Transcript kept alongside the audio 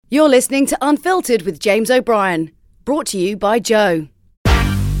You're listening to Unfiltered with James O'Brien, brought to you by Joe.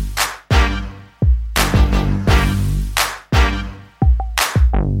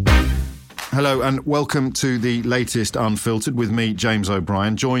 Hello and welcome to the latest Unfiltered with me, James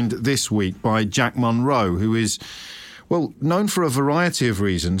O'Brien, joined this week by Jack Monroe, who is, well, known for a variety of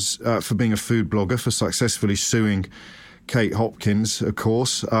reasons, for being a food blogger, for successfully suing Kate Hopkins, of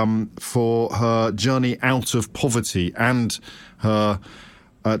course, for her journey out of poverty and her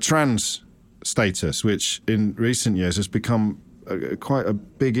trans status, which in recent years has become quite a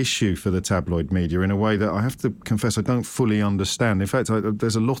big issue for the tabloid media in a way that I have to confess I don't fully understand. In fact,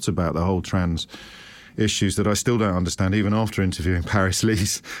 there's a lot about the whole trans issues that I still don't understand, even after interviewing Paris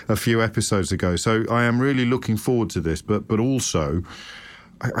Lees a few episodes ago. So I am really looking forward to this, but also,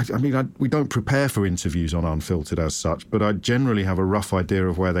 we don't prepare for interviews on Unfiltered as such, but I generally have a rough idea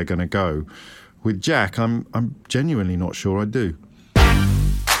of where they're going to go. With Jack, I'm genuinely not sure I do.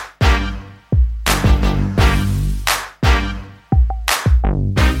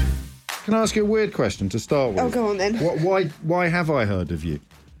 Can I ask you a weird question to start with? Oh, go on then. Why have I heard of you?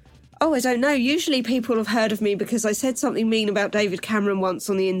 Oh, I don't know. Usually people have heard of me because I said something mean about David Cameron once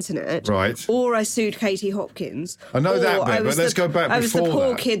on the internet. Right. Or I sued Katie Hopkins. I know that bit, but let's go back before that. I was the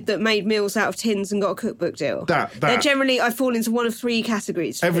poor kid that made meals out of tins and got a cookbook deal. They're generally, I fall into one of three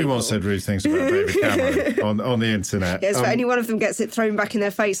categories. Everyone said rude things about David Cameron on the internet. Yes, but any one of them gets it thrown back in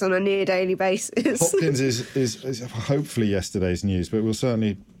their face on a near daily basis. Hopkins is hopefully yesterday's news, but we'll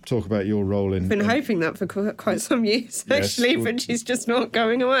certainly talk about your role in... I've been hoping that for quite some years, actually, but she's just not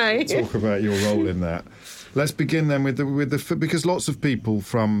going away. Talk about your role in that. Let's begin then with the because lots of people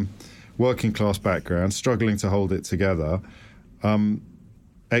from working class backgrounds struggling to hold it together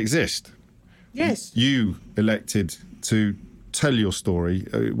exist. Yes. You elected to tell your story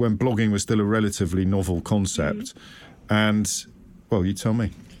when blogging was still a relatively novel concept. And, well, you tell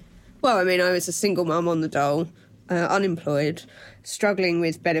me. Well, I mean, I was a single mum on the dole, unemployed, struggling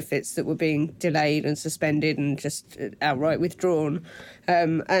with benefits that were being delayed and suspended and just outright withdrawn.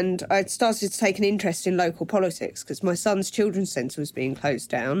 And I started to take an interest in local politics because my son's children's centre was being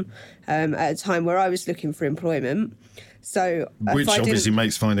closed down at a time where I was looking for employment. So, which obviously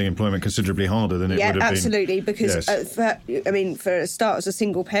makes finding employment considerably harder than it would have been. Yeah, absolutely, because, for a start, as a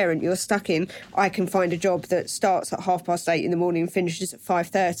single parent, you're stuck in, I can find a job that starts at 8:30 in the morning and finishes at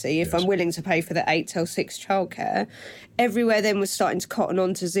 5:30 if I'm willing to pay for the 8 till 6 childcare. Everywhere then was starting to cotton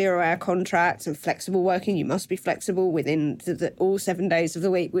on to 0-hour contracts and flexible working. You must be flexible within all 7 days of the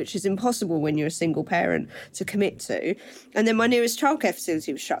week, which is impossible when you're a single parent to commit to. And then my nearest childcare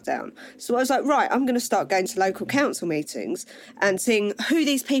facility was shut down. So I was like, right, I'm going to start going to local council meetings and seeing who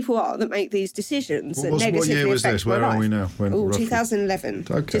these people are that make these decisions that negatively affect my life. What year was this? Where are we now? 2011.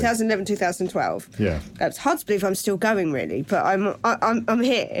 Okay. 2011, 2012. Yeah. It's hard to believe I'm still going, really, but I'm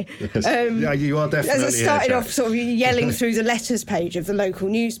here. Yeah, you are definitely as I started off sort of yelling through the letters page of the local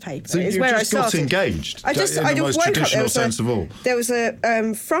newspaper. So you just got engaged in the most traditional sense of all. There was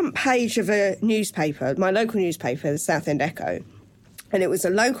a front page of a newspaper, my local newspaper, the Southend Echo, and it was a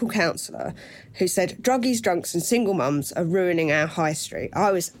local councillor who said, druggies, drunks and single mums are ruining our high street.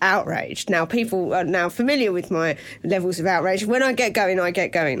 I was outraged. Now, people are now familiar with my levels of outrage. When I get going, I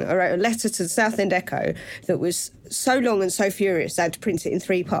get going. I wrote a letter to the Southend Echo that was so long and so furious I had to print it in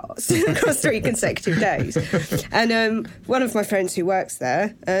 3 parts across 3 consecutive days. And one of my friends who works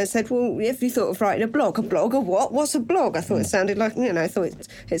there said, well, have you thought of writing a blog? A blog? A what? What's a blog? I thought it sounded like, I thought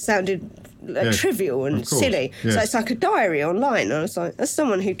it sounded trivial and silly. Yes. So it's like a diary online. And I was like, as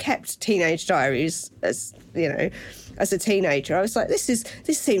someone who kept teenage diaries, as a teenager, I was like, this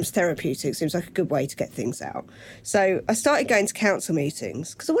seems therapeutic, seems like a good way to get things out. So I started going to council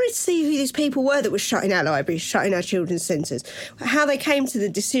meetings because I wanted to see who these people were that were shutting our libraries, shutting our children's centres, how they came to the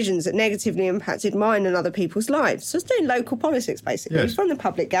decisions that negatively impacted mine and other people's lives. So I was doing local politics, basically, from the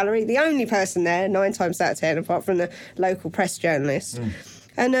public gallery, the only person there 9 times out of 10, apart from the local press journalist.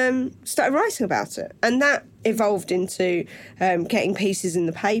 And started writing about it. And that evolved into getting pieces in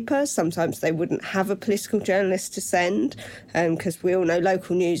the paper. Sometimes they wouldn't have a political journalist to send because we all know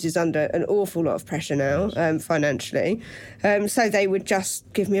local news is under an awful lot of pressure now financially. So they would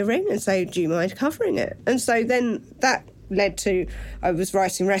just give me a ring and say, do you mind covering it? And so then that led to, I was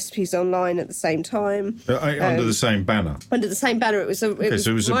writing recipes online at the same time. Under the same banner? Under the same banner. It was my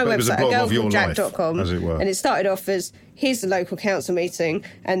a website, blog of your life, girlfuljack.com, as it were. And it started off as, here's the local council meeting,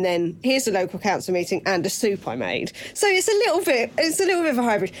 and then here's the local council meeting and a soup I made. So it's a little bit of a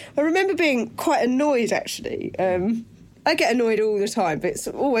hybrid. I remember being quite annoyed, actually. I get annoyed all the time, but it's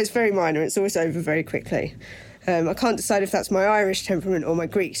always very minor. It's always over very quickly. I can't decide if that's my Irish temperament or my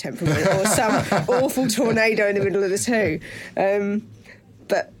Greek temperament or some awful tornado in the middle of the two.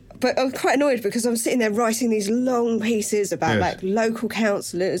 But But I was quite annoyed because I'm sitting there writing these long pieces about like local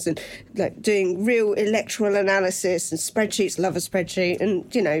councillors and like doing real electoral analysis and spreadsheets, love a spreadsheet,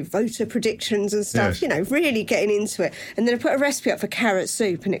 and, you know, voter predictions and stuff, you know, really getting into it. And then I put a recipe up for carrot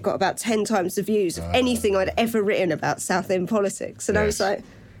soup and it got about 10 times the views of anything I'd ever written about Southend politics. And I was like,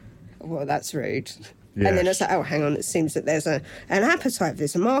 well, that's rude. Yes. And then I was like, oh, hang on, it seems that there's an appetite for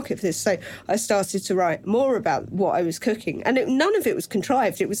this, a market for this. So I started to write more about what I was cooking. And none of it was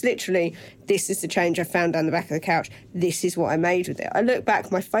contrived. It was literally, this is the change I found down the back of the couch. This is what I made with it. I look back,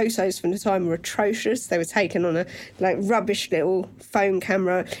 my photos from the time were atrocious. They were taken on a rubbish little phone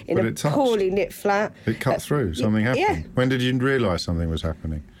camera in a poorly lit flat. It cut through. Something happened. Yeah. When did you realise something was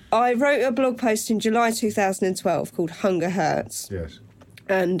happening? I wrote a blog post in July 2012 called Hunger Hurts. Yes.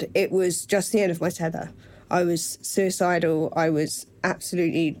 And it was just the end of my tether. I was suicidal. I was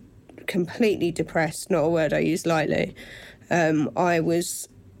absolutely, completely depressed, not a word I use lightly. I was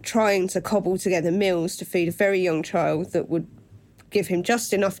trying to cobble together meals to feed a very young child that would give him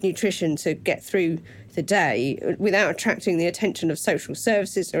just enough nutrition to get through the day without attracting the attention of social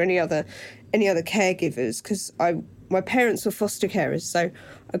services or any other caregivers, because my parents were foster carers. So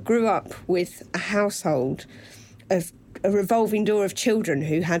I grew up with a household of a revolving door of children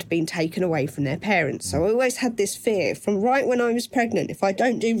who had been taken away from their parents. So I always had this fear from right when I was pregnant, if I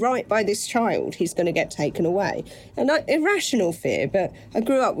don't do right by this child, he's going to get taken away. Irrational fear, but I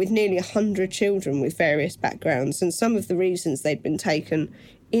grew up with nearly 100 children with various backgrounds, and some of the reasons they'd been taken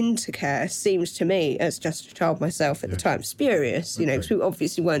into care seems to me, as just a child myself at the time, spurious, you know, because we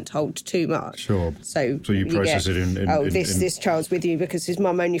obviously weren't told too much. Sure. So you process it in... this child's with you because his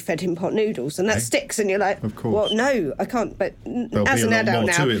mum only fed him pot noodles, and that sticks, and you're like, of course. Well, no, I can't, but There'll as an adult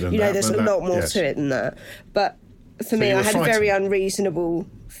now, you know, there's a lot more yes. to it than that. But for me, I had a very unreasonable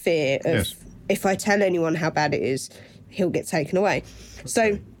fear of, if I tell anyone how bad it is, he'll get taken away. Okay.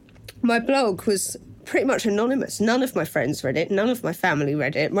 So my blog was pretty much anonymous. None of my friends read it. None of my family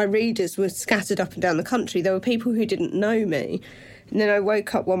read it. My readers were scattered up and down the country. There were people who didn't know me. And then I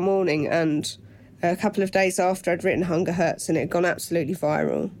woke up one morning, and a couple of days after I'd written Hunger Hurts, and it had gone absolutely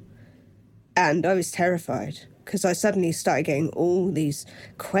viral. And I was terrified, because I suddenly started getting all these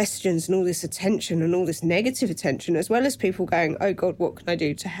questions and all this attention and all this negative attention, as well as people going, oh, God, what can I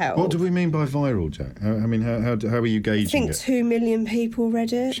do to help? What do we mean by viral, Jack? How are you gauging it? I think 2 million people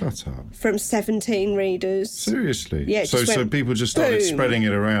read it. Shut up. From 17 readers. Seriously? Yeah. So people just started boom. Spreading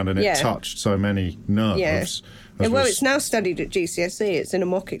it around, and it touched so many nerves. Yeah. Well, it's now studied at GCSE. It's in a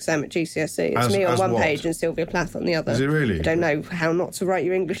mock exam at GCSE. It's me on one page and Sylvia Plath on the other. Is it really? I don't know how not to write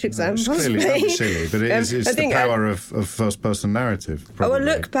your English exam. It's clearly silly, but it's the power of first-person narrative, probably.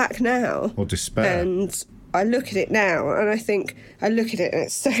 I look back now. Or despair. And I look at it now, and I look at it, and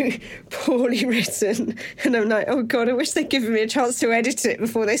it's so poorly written, and I'm like, oh God, I wish they'd given me a chance to edit it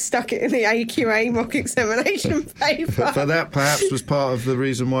before they stuck it in the AQA mock examination paper. But that perhaps was part of the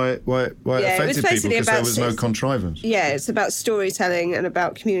reason why it affected people, because there was no contrivance. Yeah, it's about storytelling and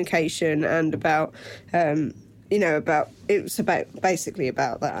about communication and about... it's basically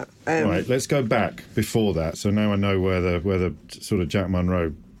about that. Right, let's go back before that. So now I know where the sort of Jack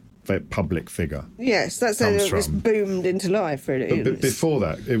Monroe public figure. Yes, that's how it was boomed into life, really. But before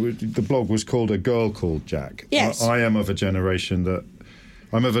that, the blog was called A Girl Called Jack. Yes. I am of a generation that...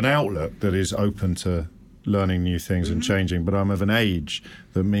 I'm of an outlook that is open to learning new things and changing, but I'm of an age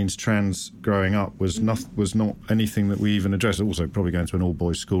that means trans growing up was not anything that we even addressed. Also, probably going to an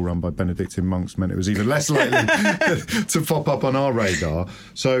all-boys school run by Benedictine monks meant it was even less likely to pop up on our radar.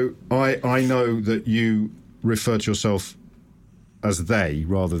 So I know that you refer to yourself as they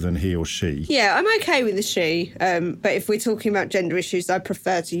rather than he or she. Yeah, I'm okay with the she, but if we're talking about gender issues, I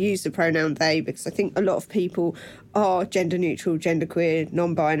prefer to use the pronoun they, because I think a lot of people are gender neutral, genderqueer,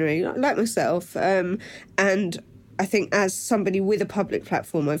 non-binary, like myself, and I think as somebody with a public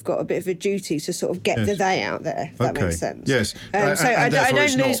platform, I've got a bit of a duty to sort of get the they out there, if that makes sense. Yes. So I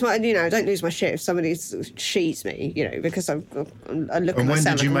don't lose my shit if somebody she's me, because I look at myself. And when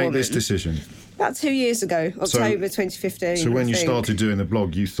did you like make this decision? About 2 years ago, October 2015. So when you started doing the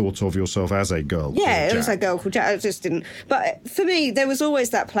blog, you thought of yourself as a girl. Yeah, it was a girl called Jack. I just didn't. But for me, there was always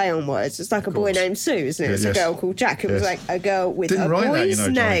that play on words. It's like a boy named Sue, isn't it? It's a girl called Jack. It was like a girl with didn't a write boy's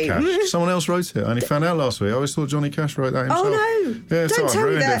that, name. Johnny Cash. Someone else wrote it. I only found out last week. I always thought Johnny Cash wrote that himself. Oh no! Yeah, Don't tell me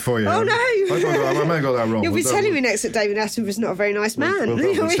ruined that. It for you. Oh no! I may have got that wrong. You'll be telling me next that David Attenborough's not a very nice man. Don't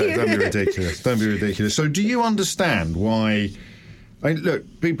be ridiculous. Don't be ridiculous. So, do you understand why?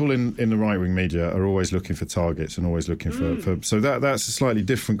 Look, people in the right-wing media are always looking for targets and always looking for... So that's a slightly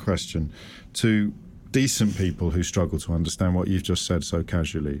different question to decent people who struggle to understand what you've just said so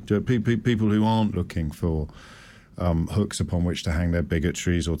casually. People who aren't looking for hooks upon which to hang their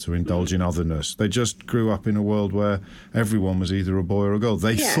bigotries or to indulge in otherness. They just grew up in a world where everyone was either a boy or a girl.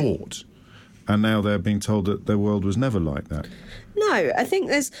 They thought. And now they're being told that their world was never like that. No, I think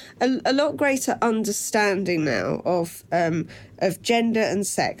there's a lot greater understanding now of gender and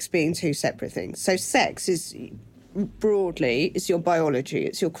sex being two separate things. So sex is broadly, it's your biology,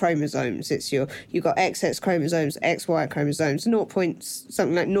 it's your chromosomes, you've got XX chromosomes, XY chromosomes.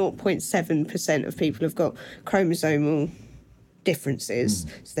 Something like 0.7% of people have got chromosomal differences,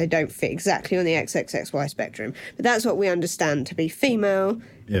 so they don't fit exactly on the XXXY spectrum. But that's what we understand to be female,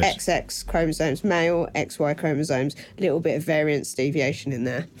 XX chromosomes, male, XY chromosomes, a little bit of variance, deviation in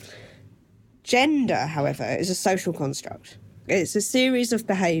there. Gender, however, is a social construct. It's a series of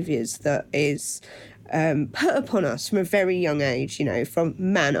behaviours that is put upon us from a very young age, from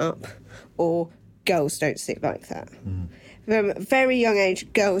man up or girls don't sit like that. From a very young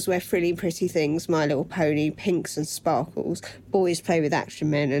age, girls wear frilly, pretty things, My Little Pony, pinks and sparkles. Boys play with Action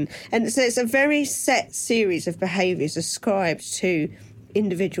Men. And so it's a very set series of behaviours ascribed to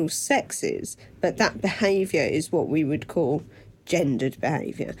individual sexes, but that behaviour is what we would call gendered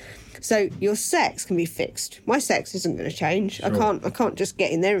behaviour. So your sex can be fixed. My sex isn't going to change. Sure. I can't just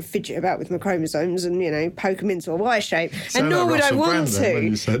get in there and fidget about with my chromosomes and poke them into a Y shape. And nor would I want to.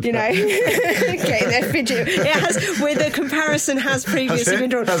 Get in there fidget. It has. Where the comparison has previously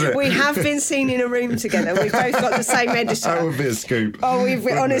been drawn. We have been seen in a room together. We've both got the same editor. That would be a scoop. Oh, we've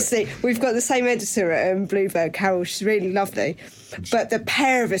got the same editor at Bluebird. Carol, she's really lovely. But the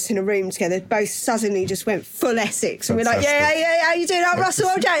pair of us in a room together both suddenly just went full Essex. And we're like, yeah, how you doing? Oh, Russell,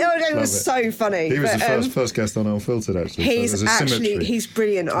 it was so funny. He was the first guest on Unfiltered, actually. He's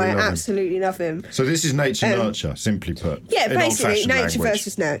brilliant. I absolutely love him. So this is nature-nurture, simply put. Yeah, basically, nature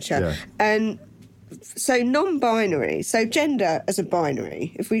versus nurture. Yeah. And so non-binary, so gender as a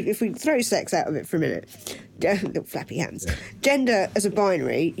binary, if we throw sex out of it for a minute, little flappy hands. Yeah. Gender as a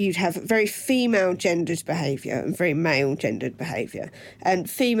binary, you'd have very female gendered behaviour and very male gendered behaviour. And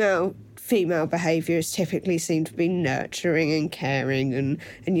female behaviour is typically seen to be nurturing and caring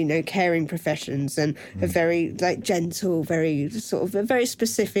and caring professions and a very gentle, very sort of a very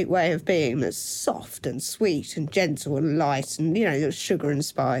specific way of being that's soft and sweet and gentle and light and sugar and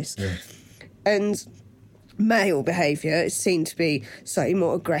spice. Yeah. And male behaviour is seen to be slightly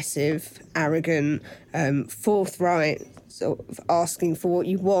more aggressive, arrogant, forthright, sort of asking for what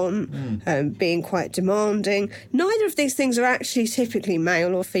you want, being quite demanding. Neither of these things are actually typically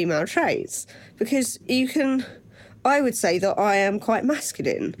male or female traits, because I would say that I am quite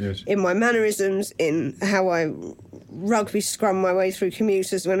masculine in my mannerisms, in how I rugby scrum my way through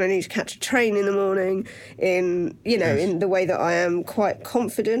commuters when I need to catch a train in the morning, in the way that I am quite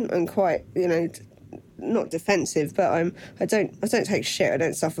confident and quite, not defensive, but I don't take shit. I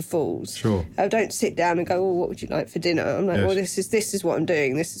don't suffer fools. Sure. I don't sit down and go, what would you like for dinner? I'm like, well, this is what I'm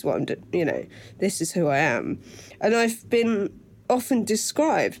doing. This is what I'm doing. This is who I am. And I've been often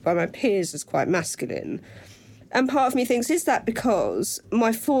described by my peers as quite masculine. And part of me thinks, is that because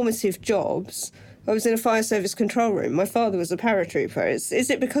my formative jobs, I was in a fire service control room. My father was a paratrooper. Is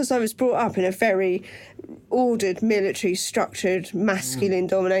it because I was brought up in a very ordered, military, structured,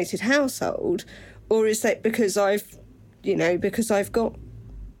 masculine-dominated household? Or is that because I've got,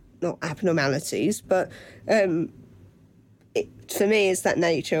 not abnormalities, but for me, is that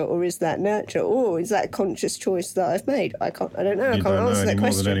nature or is that nurture? Or is that a conscious choice that I've made? I don't know. I can't answer that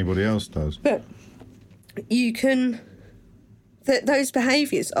question. More than anybody else does. But those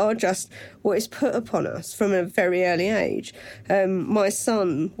behaviours are just what is put upon us from a very early age. My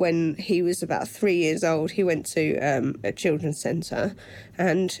son, when he was about 3 years old, he went to a children's centre,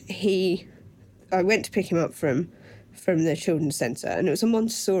 and I went to pick him up from the children's centre, and it was a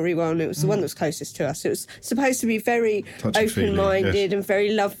Montessori one. It was the one that was closest to us. It was supposed to be very open-minded and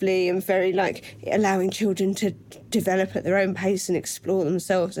very lovely and very allowing children to develop at their own pace and explore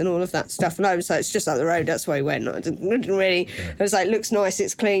themselves and all of that stuff. And I was like, it's just up the road, that's why we went. I didn't really. I was like, looks nice,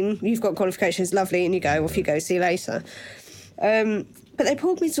 it's clean, you've got qualifications, lovely, and you go, off you go, see you later. But they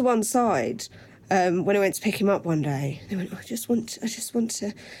pulled me to one side. When I went to pick him up one day, they went, I just want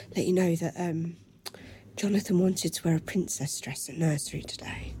to let you know that Jonathan wanted to wear a princess dress at nursery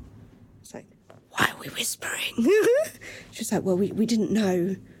today. It's like, why are we whispering? She was like, well, we didn't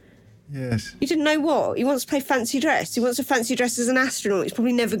know Yes. You didn't know what? He wants to play fancy dress. He wants to fancy dress as an astronaut. He's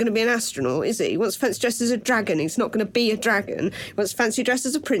probably never going to be an astronaut, is he? He wants to fancy dress as a dragon. He's not going to be a dragon. He wants to fancy dress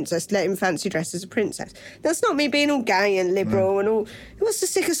as a princess. Let him fancy dress as a princess. That's not me being all gay and liberal and all. He wants to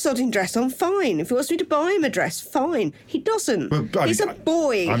stick a sodding dress on, fine. If he wants me to buy him a dress, fine. He doesn't. He's a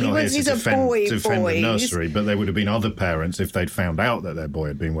boy. I'm not here to defend the nursery, but there would have been other parents, if they'd found out that their boy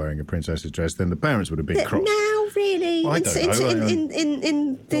had been wearing a princess's dress, then the parents would have been cross. Now, really? I don't know.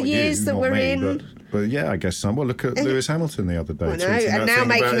 In the years that we're in. But yeah, I guess some. Well, look at Lewis Hamilton the other day. I know, and now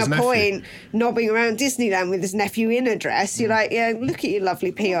making a point, knobbing around Disneyland with his nephew in a dress. You're like, yeah, look at your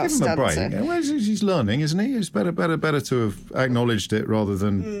lovely PR stunt. Yeah, well, he's learning, isn't he? It's better to have acknowledged it rather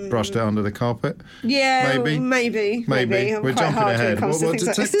than brushed it under the carpet. Yeah, maybe. We're jumping ahead.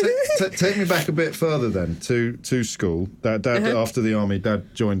 Take me back a bit further then to school. Dad, after the army,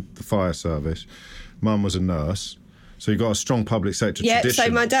 Dad joined the fire service. Mum was a nurse. So you got a strong public sector tradition. So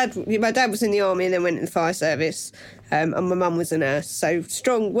my dad was in the army and then went in the fire service, and my mum was a nurse. So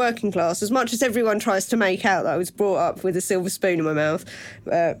strong working class. As much as everyone tries to make out that I was brought up with a silver spoon in my mouth,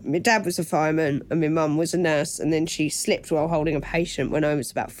 my dad was a fireman and my mum was a nurse. And then she slipped while holding a patient when I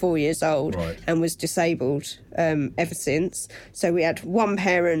was about 4 years old, and was disabled ever since. So we had one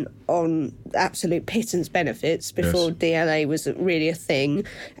parent on absolute pittance benefits before DLA was really a thing,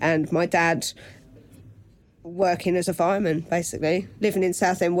 and my dad working as a fireman, basically. Living in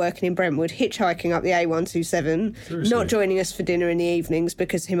Southend, working in Brentwood, hitchhiking up the A127, Seriously? Not joining us for dinner in the evenings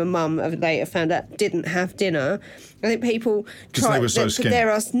because him and Mum later found out didn't have dinner. I think people try... There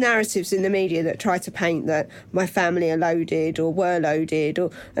are narratives in the media that try to paint that my family are loaded or were loaded,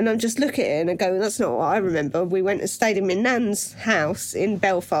 and I'm just looking at it and I go, that's not what I remember. We went and stayed in my nan's house in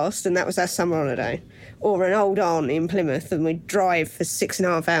Belfast, and that was our summer holiday. Or an old aunt in Plymouth, and we'd drive for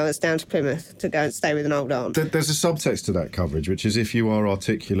 6.5 hours down to Plymouth to go and stay with an old aunt. There's a subtext to that coverage, which is if you are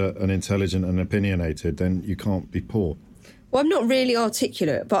articulate and intelligent and opinionated, then you can't be poor. Well, I'm not really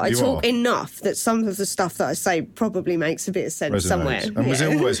articulate, but I talk enough that some of the stuff that I say probably makes a bit of sense somewhere. And was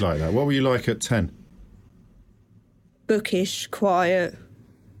it always like that? What were you like at 10? Bookish, quiet,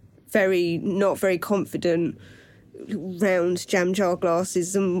 not very confident, round jam jar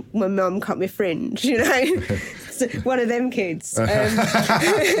glasses, and my mum cut my fringe, one of them kids.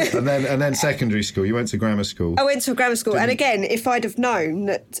 And then secondary school. You went to grammar school. I went to a grammar school, and again, if I'd have known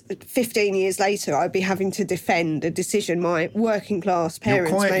that 15 years later I'd be having to defend a decision my working class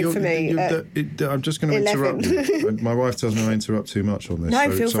parents made for me. I'm just going to interrupt you. My wife tells me I interrupt too much on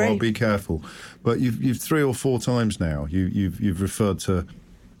this, so I'll be careful. But you've 3 or 4 times now you've referred to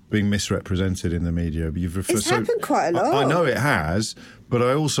being misrepresented in the media. It's happened quite a lot. I know it has, but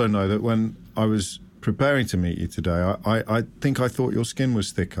I also know that when I was preparing to meet you today, I think I thought your skin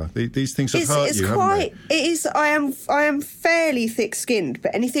was thicker. These things have hurt you, haven't they? It is. I am fairly thick-skinned,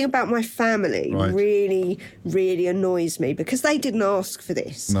 but anything about my family really, really annoys me because they didn't ask for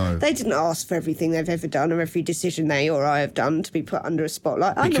this. No. They didn't ask for everything they've ever done or every decision they or I have done to be put under a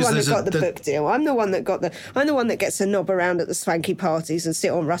spotlight. I'm the one that got the book deal. I'm the one that gets a knob around at the swanky parties and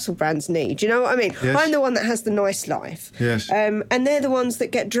sit on Russell Brand's knee. Do you know what I mean? Yes. I'm the one that has the nice life. Yes. And they're the ones that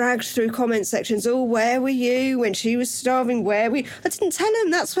get dragged through comment sections. Oh, where were you when she was starving? I didn't tell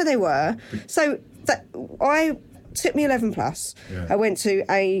them that's where they were. So I took me 11 plus. Yeah. I went to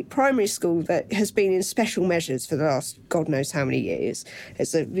a primary school that has been in special measures for the last God knows how many years.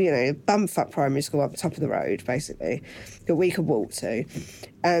 It's a bumfuck primary school up the top of the road, basically, that we could walk to.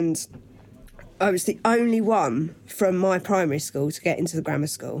 And I was the only one from my primary school to get into the grammar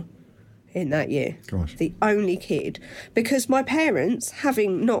school in that year. Gosh. The only kid. Because my parents,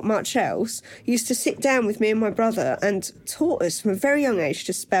 having not much else, used to sit down with me and my brother and taught us from a very young age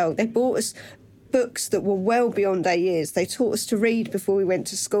to spell. They bought us books that were well beyond our years. They taught us to read before we went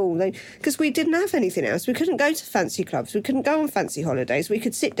to school. Because we didn't have anything else. We couldn't go to fancy clubs. We couldn't go on fancy holidays. We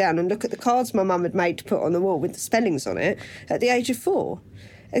could sit down and look at the cards my mum had made to put on the wall with the spellings on it at the age of 4.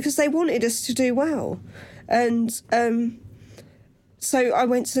 Because they wanted us to do well. And so I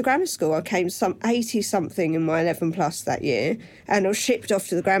went to the grammar school. I came 80-something in my 11 plus that year, and I was shipped off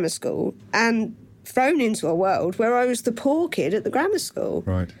to the grammar school and thrown into a world where I was the poor kid at the grammar school.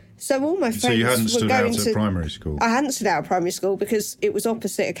 Right. So all my friends So you hadn't stood out at primary school? I hadn't stood out at primary school because it was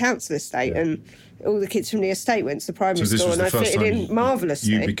opposite a council estate, and all the kids from the estate went to the primary school, and I fitted in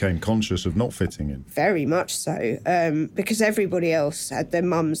marvellously. You became conscious of not fitting in? Very much so, because everybody else their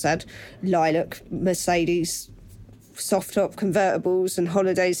mums had lilac Mercedes soft-top convertibles and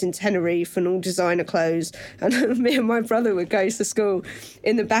holidays in Tenerife and all designer clothes. And me and my brother would go to school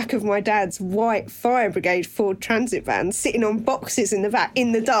in the back of my dad's white fire brigade Ford Transit van, sitting on boxes in the back,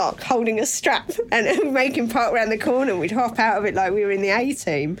 in the dark, holding a strap and making park around the corner. We'd hop out of it like we were in the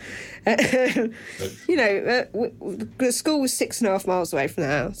A-team. The school was 6.5 miles away from the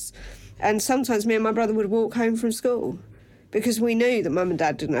house. And sometimes me and my brother would walk home from school, because we knew that Mum and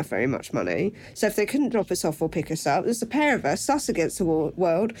Dad didn't have very much money. So if they couldn't drop us off or pick us up, there's a pair of us against the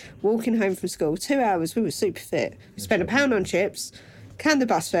world, walking home from school. 2 hours, we were super fit. We spent £1 on chips, canned the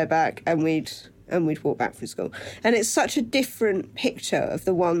bus fare back, and we'd walk back from school. And it's such a different picture of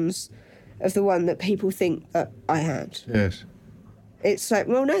the one that people think that I had. Yes. It's like,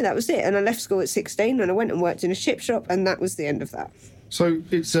 well, no, that was it. And I left school at 16 and I went and worked in a chip shop, and that was the end of that. So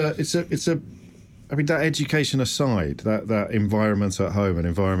it's a I mean, that education aside, that environment at home, an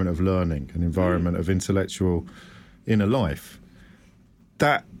environment of learning, an environment of intellectual inner life,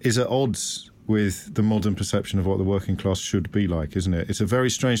 that is at odds with the modern perception of what the working class should be like, isn't it? It's a very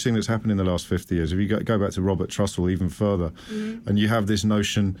strange thing that's happened in the last 50 years. If you go back to Robert Trussell even further, and you have this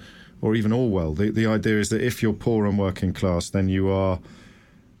notion, or even Orwell, the idea is that if you're poor and working class, then you are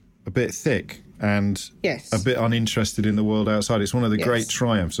a bit thick and a bit uninterested in the world outside. It's one of the great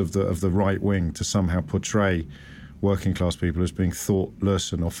triumphs of the right wing to somehow portray working class people as being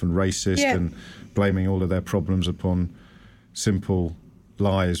thoughtless and often racist and blaming all of their problems upon simple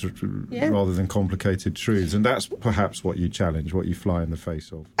lies rather than complicated truths. And that's perhaps what you challenge, what you fly in the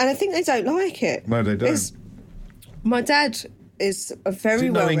face of. And I think they don't like it. No, they don't. My dad is a very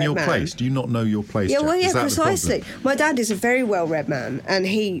well-read man. Knowing your place? Do you not know your place? Yeah, Jack? well, yeah, Is that precisely. My dad is a very well-read man, and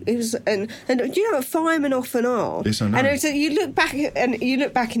he was, and do you know what firemen often are? Yes, I know. And you look back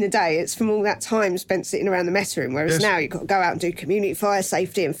in the day, it's from all that time spent sitting around the meta room, whereas now you've got to go out and do community fire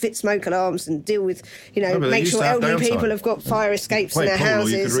safety and fit smoke alarms and deal with, make sure elderly people have got fire escapes in their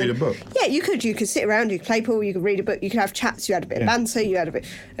houses. Or you could read a book. Yeah, you could. You could sit around, you could play pool, you could read a book, you could have chats, you had a bit of banter, you had a bit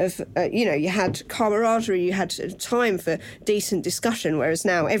of, you had camaraderie, you had time for decent discussion, whereas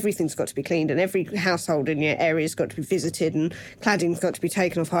now everything's got to be cleaned and every household in your area's got to be visited and cladding's got to be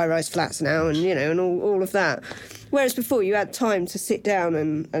taken off high-rise flats now and, and all of that. Whereas before you had time to sit down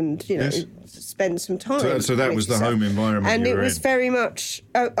and spend some time. So that was the home environment and you were it was in. very much,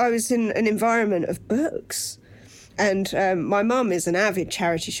 I was in an environment of books. And my mum is an avid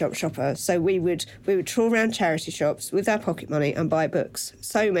charity shop shopper, so we would trawl around charity shops with our pocket money and buy books,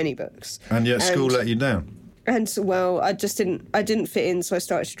 so many books. And yet school let you down. And well, I didn't fit in, so I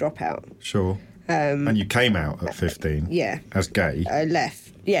started to drop out. Sure. And you came out at 15. Yeah. As gay. I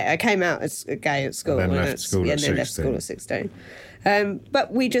left. Yeah, I came out as gay at school. And then left school at 16. And then left school at 16.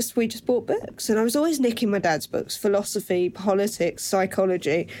 But we just bought books, and I was always nicking my dad's books: philosophy, politics,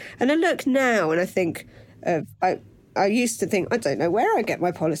 psychology. And I look now, and I think I used to think I don't know where I get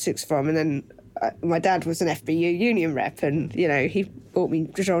my politics from, and then my dad was an FBU union rep, and he bought me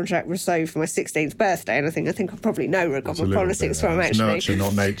Jean-Jacques Rousseau for my 16th birthday, and I think I probably know where I got my politics from. Actually, it's nurture,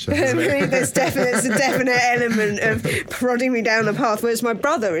 not nature. Isn't it? There's a definite element of prodding me down the path. Whereas my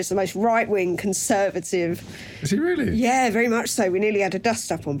brother is the most right-wing conservative. Is he really? Yeah, very much so. We nearly had a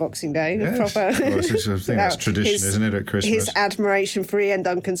dust-up on Boxing Day. Yes. Proper. Well, I think that's tradition, isn't it, at Christmas? His admiration for Ian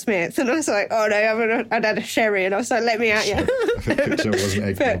Duncan Smith. And I was like, oh no, I'd had a sherry, and I was like, let me at you. The picture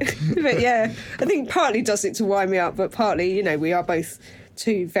wasn't eggnog. But yeah, I think partly does it to wind me up, but partly, we are both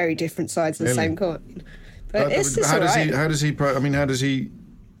two very different sides of the same coin. But it's just how does he?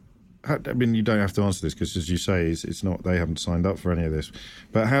 I mean, you don't have to answer this because, as you say, it's not. They haven't signed up for any of this.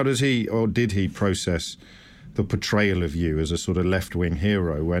 But how does he, or did he, process the portrayal of you as a sort of left-wing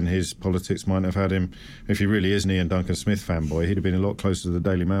hero when his politics might have had him? If he really is an Ian Duncan Smith fanboy, he'd have been a lot closer to the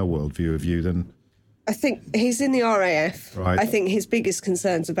Daily Mail worldview of you than. I think he's in the RAF. Right. I think his biggest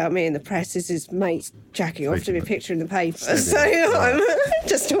concerns about me in the press is his mates jacking off to be a picture in the paper. So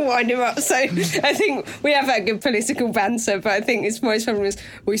just to wind him up. So I think we have had good political banter, but I think his most problem is,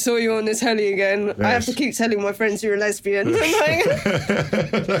 we saw you on this telly again. Yes. I have to keep telling my friends you're a lesbian. Well,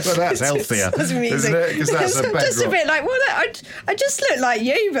 that's healthier, isn't it? Because that's a bedrock. Just a bit like, well, I just look like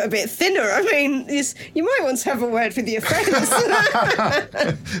you, but a bit thinner. I mean, you might want to have a word with your friends.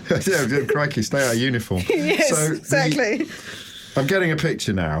 Yeah, crikey, stay out of uniform. Yes, exactly. I'm getting a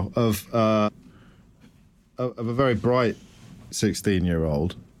picture now of a very bright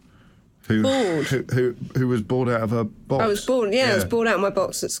 16-year-old who was bored out of her box. I was bored. Yeah, I was bored out of my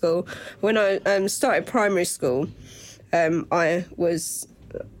box at school. When I started primary school, I was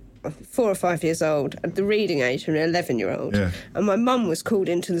 4 or 5 years old, at the reading age of an 11-year-old. Yeah. And my mum was called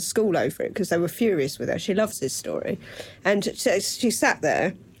into the school over it because they were furious with her. She loves this story. And she sat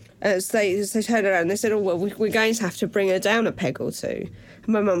there as they turned around, they said, "Oh well, we're going to have to bring her down a peg or two." And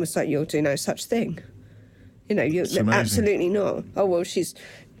my mum was like, "You'll do no such thing. You know, you're absolutely not." "Oh well, she's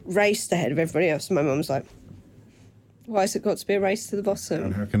raced ahead of everybody else." And my mum was like, "Why has it got to be a race to the bottom?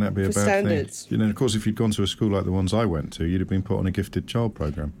 And how can that be a bad standards? thing? You know, of course, if you'd gone to a school like the ones I went to, you'd have been put on a gifted child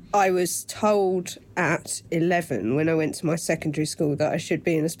programme. I was told at 11 when I went to my secondary school that I should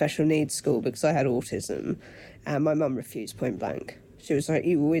be in a special needs school because I had autism, and my mum refused point blank. She was like,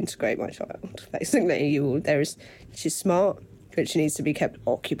 "You will integrate my child, basically. She's smart, but she needs to be kept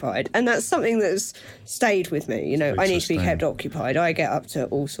occupied." And that's something that's stayed with me. You know, I need to be kept occupied. I get up to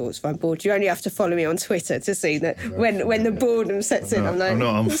all sorts if I'm bored. You only have to follow me on Twitter to see that when the boredom sets in, I'm like, I'm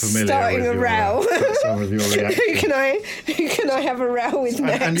not unfamiliar starting with a row. Some of your reactions. Who can I have a row with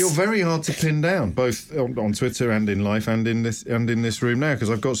next? And you're very hard to pin down, both on Twitter and in life and in this room now,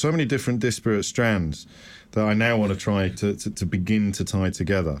 because I've got so many different disparate strands that I now want to try to begin to tie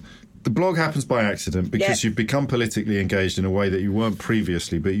together. The blog happens by accident because you've become politically engaged in a way that you weren't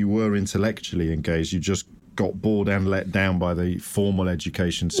previously, but you were intellectually engaged. You just got bored and let down by the formal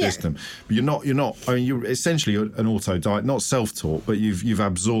education system. But you're not. I mean, you're essentially an autodidact, not self-taught, but you've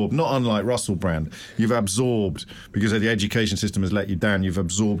absorbed. Not unlike Russell Brand, you've absorbed, because the education system has let you down. You've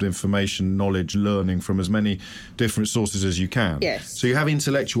absorbed information, knowledge, learning from as many different sources as you can. Yes. So you have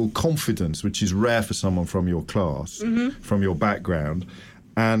intellectual confidence, which is rare for someone from your class, from your background.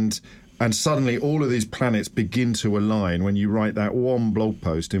 And suddenly all of these planets begin to align when you write that one blog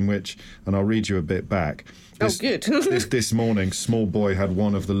post in which, and I'll read you a bit back. Good. this morning, small boy had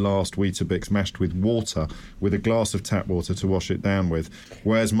one of the last Weetabix mashed with water, with a glass of tap water to wash it down with.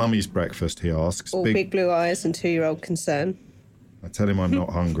 "Where's mummy's breakfast?" he asks. All big blue eyes and 2-year-old concern. I tell him I'm not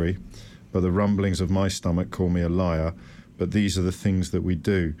hungry, but the rumblings of my stomach call me a liar. But these are the things that we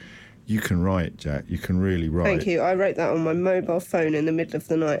do. You can write, Jack. You can really write. Thank you. I wrote that on my mobile phone in the middle of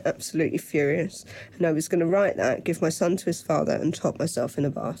the night, absolutely furious. And I was going to write that, give my son to his father, and top myself in a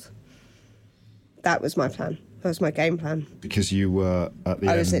bath. That was my plan. That was my game plan. Because you were at the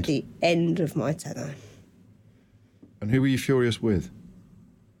end. I was at the end of my tether. And who were you furious with?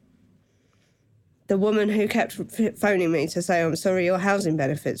 The woman who kept phoning me to say, "I'm sorry, your housing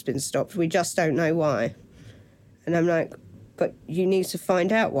benefit's been stopped. We just don't know why." And I'm like, "But you need to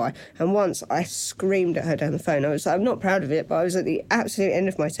find out why." And once I screamed at her down the phone. I'm not proud of it, but I was at the absolute end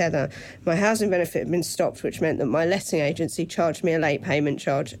of my tether. My housing benefit had been stopped, which meant that my letting agency charged me a late payment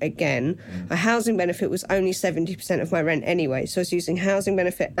charge again. My housing benefit was only 70% of my rent anyway, so I was using housing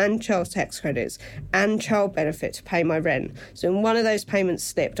benefit and child tax credits and child benefit to pay my rent. So when one of those payments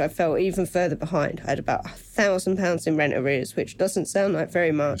slipped, I fell even further behind. I had about £1,000 in rent arrears, which doesn't sound like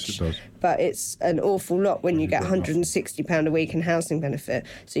very much. Yes, it does. But it's an awful lot when you get £160 a week in housing benefit.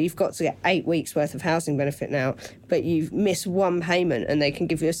 So you've got to get 8 weeks' worth of housing benefit now, but you've missed one payment and they can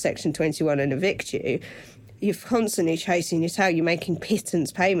give you a Section 21 and evict you. You're constantly chasing your tail. You're making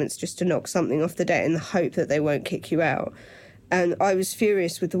pittance payments just to knock something off the debt in the hope that they won't kick you out. And I was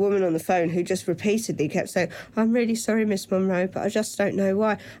furious with the woman on the phone who just repeatedly kept saying, "I'm really sorry, Miss Monroe, but I just don't know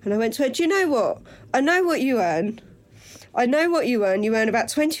why." And I went to her, "Do you know what? I know what you earn. I know what you earn. You earn about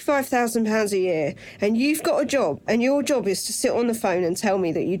 £25,000 a year, and you've got a job, and your job is to sit on the phone and tell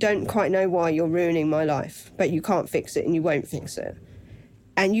me that you don't quite know why you're ruining my life, but you can't fix it and you won't fix it.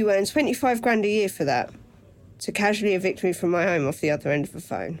 And you earn 25 grand a year for that, to casually evict me from my home off the other end of the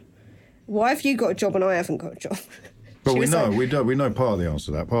phone. Why have you got a job and I haven't got a job?" But we know part of the answer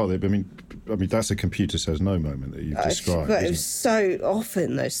to that. Part of it, I mean, that's a computer says no moment that you've described. But it was so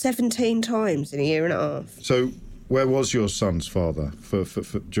often, though, 17 times in a year and a half. So where was your son's father for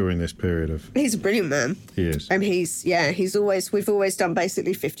during this period of... He's a brilliant man. He is. We've always done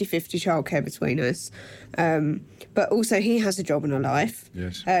basically 50-50 childcare between us. But also he has a job and a life.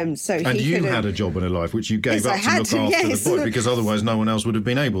 Yes. So and you had a job and a life, which you gave up to look after the boy, because otherwise no one else would have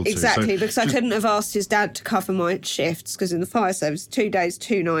been able to. Exactly, because I couldn't have asked his dad to cover my shifts, because in the fire service, 2 days,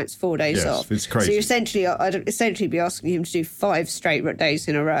 2 nights, 4 days off. It's crazy. So I'd essentially be asking him to do 5 straight days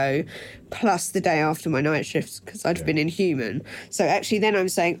in a row, plus the day after my night shifts, because I'd have been inhuman. So actually then I'm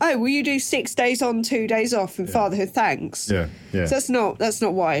saying, "Oh, will you do 6 days on, 2 days off, and fatherhood, thanks." Yeah. So that's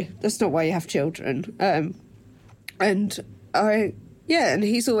not why you have children. And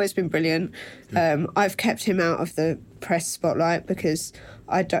he's always been brilliant. I've kept him out of the press spotlight because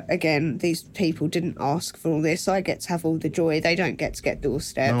these people didn't ask for all this. I get to have all the joy. They don't get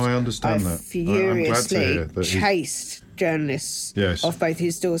doorsteps. No, I understand that. Furiously chased journalists off both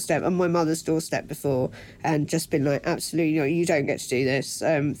his doorstep and my mother's doorstep before, and just been like, absolutely, you don't get to do this.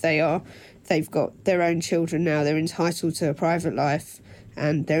 They've got their own children now. They're entitled to a private life.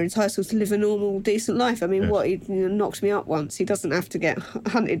 and they're entitled to live a normal, decent life. I mean, he knocked me up once. He doesn't have to get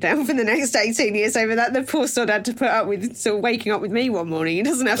hunted down for the next 18 years over that. The poor sod had to put up with sort of waking up with me one morning. He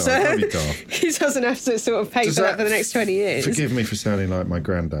doesn't have he doesn't have to sort of pay for that for the next 20 years. Forgive me for sounding like my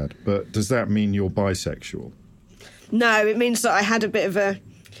granddad, but does that mean you're bisexual? No, it means that I had a bit of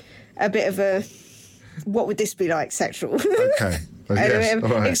a what would this be like sexual? Okay.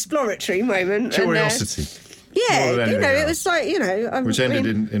 Exploratory moment. Curiosity. It was like, which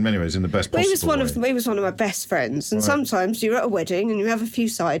ended in many ways in the best possible way. He was one of my best friends, and sometimes you're at a wedding and you have a few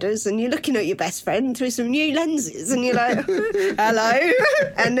ciders and you're looking at your best friend through some new lenses and you're like, hello,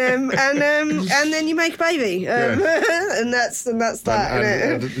 and then you make a baby, and that's that.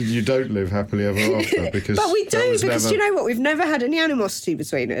 And you don't live happily ever after because. But we do, because you know what? We've never had any animosity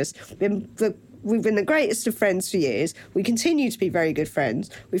between us. We've been the greatest of friends for years. We continue to be very good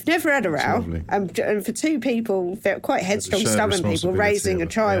friends. We've never had a row. And for two people, they're quite headstrong, stubborn people, raising a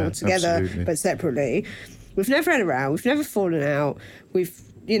child together but separately. We've never had a row. We've never fallen out. We're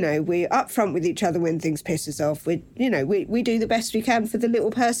upfront with each other when things piss us off. We do the best we can for the little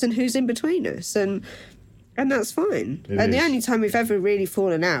person who's in between us. And that's fine. The only time we've ever really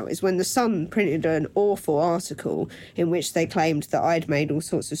fallen out is when The Sun printed an awful article in which they claimed that I'd made all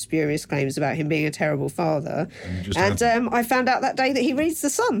sorts of spurious claims about him being a terrible father. And I found out that day that he reads The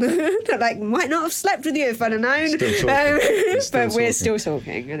Sun. Might not have slept with you if I'd have known. But we're still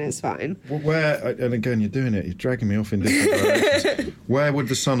talking, and it's fine. And again, you're doing it. You're dragging me off in different directions. Where would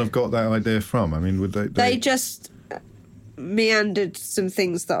The Sun have got that idea from? I mean, would they... They just meandered some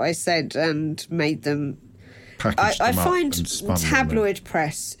things that I said and made them... I find tabloid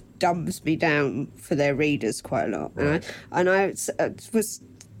press dumbs me down for their readers quite a lot. Right. And I was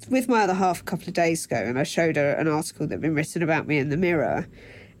with my other half a couple of days ago, and I showed her an article that had been written about me in the Mirror,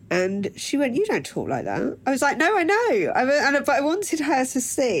 and she went, "You don't talk like that." I was like, "No, I know." But I wanted her to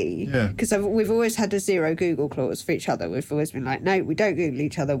see, because we've always had a zero Google clause for each other. We've always been like, "No, we don't Google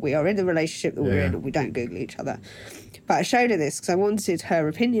each other. We are in the relationship that we're in, and we don't Google each other." But I showed her this because I wanted her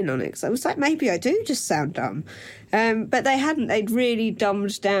opinion on it, because I was like, maybe I do just sound dumb. But they hadn't. They'd really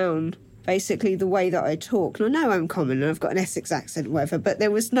dumbed down basically the way that I talk. And I know I'm common and I've got an Essex accent or whatever, but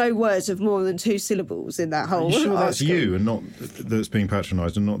there was no words of more than 2 syllables in that whole article. Are you sure article. That's you and not that's being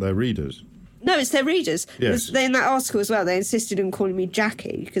patronised and not their readers? No, it's their readers. Yes. In that article as well, they insisted on calling me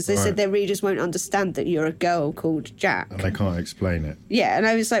Jackie because they said their readers won't understand that you're a girl called Jack. And they can't explain it. Yeah, and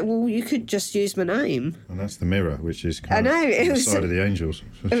I was like, well, you could just use my name. And that's the Mirror, which is kind of the side of the angels.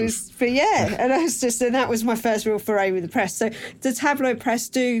 And that was my first real foray with the press. So the tabloid press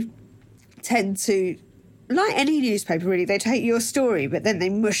do tend to... Like any newspaper, really, they take your story, but then they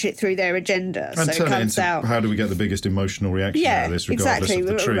mush it through their agenda. And so it comes out. How do we get the biggest emotional reaction out of this, regardless of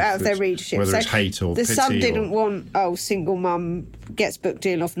the truth? Out of their readership. Whether it's hate or pity. The Sun didn't want, single mum gets book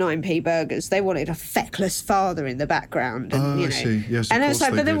deal off 9p burgers. They wanted a feckless father in the background. And, I see. Yes, and of it's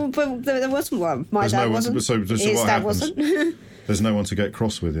course like, but there wasn't one. My There's dad no wasn't. His dad wasn't. There's no one to get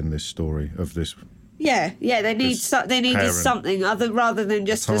cross with in this story of this. Yeah, they needed something rather than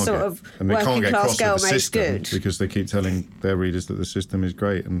just a sort of working class girl makes good. Because they keep telling their readers that the system is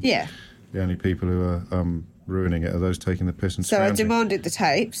great, and the only people who are ruining it are those taking the piss and I demanded the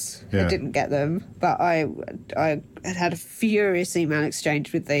tapes. I didn't get them, but I had a furious email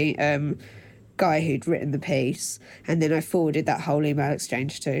exchange with the guy who'd written the piece, and then I forwarded that whole email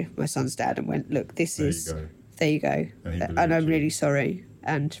exchange to my son's dad and went, "Look, there you go, and I'm really sorry."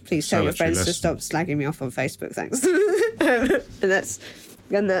 And please tell your friends to stop slagging me off on Facebook, thanks. and that's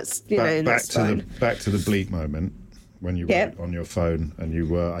fine. Back to the bleak moment when you were on your phone and you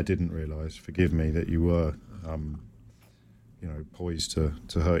were. I didn't realise. Forgive me that you were, poised to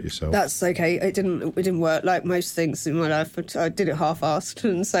hurt yourself. That's okay. It didn't work like most things in my life. I did it half-assed,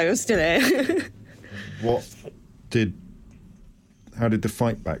 and so I'm still here. How did the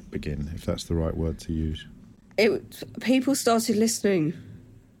fight back begin? If that's the right word to use. People started listening.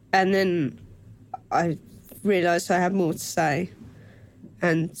 And then I realised I had more to say.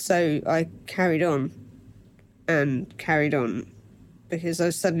 And so I carried on because I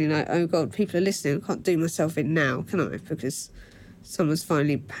was suddenly like, oh God, people are listening. I can't do myself in now, can I? Because someone's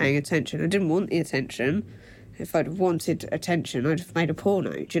finally paying attention. I didn't want the attention. If I'd wanted attention, I'd have made a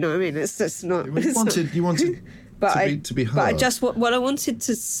porno. Do you know what I mean? It's not... You wanted to be heard. But I wanted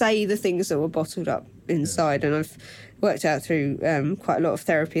to say the things that were bottled up inside, and I've worked out through quite a lot of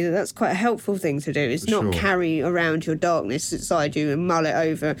therapy that's quite a helpful thing to do. It's not carry around your darkness inside you and mull it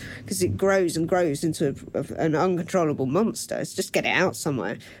over, because it grows and grows into an uncontrollable monster. It's just get it out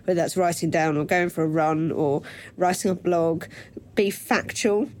somewhere, whether that's writing down or going for a run or writing a blog. Be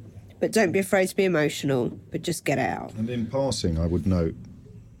factual, but don't be afraid to be emotional, but just get it out. And in passing, I would note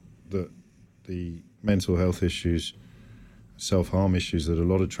that the mental health issues, self-harm issues that a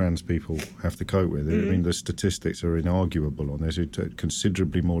lot of trans people have to cope with, I mean, the statistics are inarguable on this. You're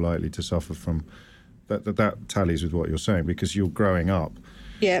considerably more likely to suffer from that tallies with what you're saying, because you're growing up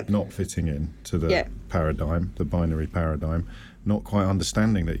not fitting in to the paradigm, the binary paradigm, not quite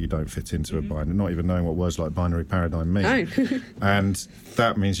understanding that you don't fit into a binary, not even knowing what words like binary paradigm mean. No. And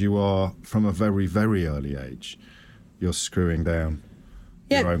that means you are, from a very, very early age, you're screwing down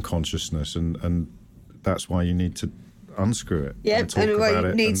your own consciousness, and that's why you need to unscrew it. Yeah, and why you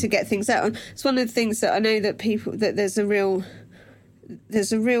it need to get things out. And it's one of the things that I know that there's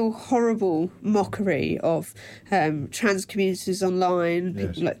a real horrible mockery of trans communities online,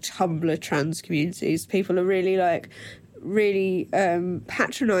 people like Tumblr trans communities. People are really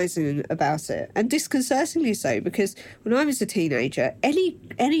patronising about it, and disconcertingly so, because when I was a teenager,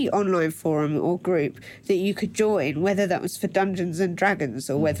 any online forum or group that you could join, whether that was for Dungeons and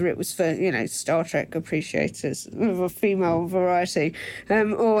Dragons or whether it was for Star Trek appreciators of a female variety,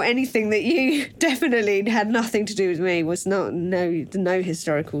 or anything that you definitely had nothing to do with me, was no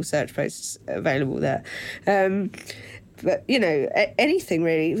historical search posts available there, but anything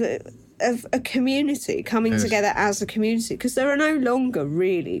really. Of a community coming together as a community, because there are no longer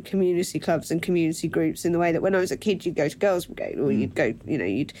really community clubs and community groups in the way that when I was a kid you'd go to Girls' Brigade, or you'd go,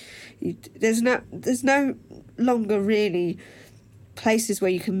 there's no longer really places where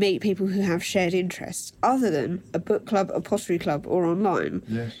you can meet people who have shared interests other than a book club, a pottery club, or online.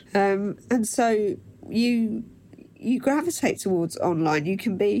 And so you gravitate towards online. You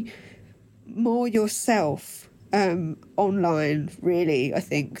can be more yourself online, really, I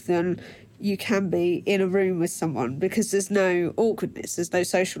think, than you can be in a room with someone, because there's no awkwardness, there's no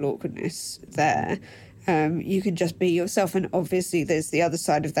social awkwardness there. You can just be yourself, and obviously there's the other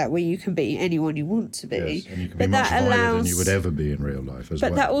side of that where you can be anyone you want to be. Yes, and you can be much higher than you would ever be in real life as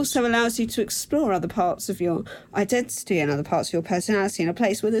well. But that also allows you to explore other parts of your identity and other parts of your personality in a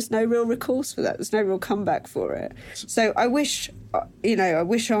place where there's no real recourse for that, there's no real comeback for it. So I wish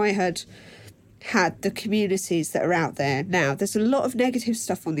I had the communities that are out there now. There's a lot of negative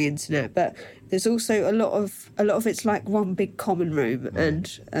stuff on the internet, but there's also a lot of it's like one big common room,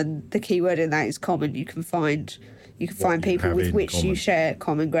 and the key word in that is common. You can find people with which you share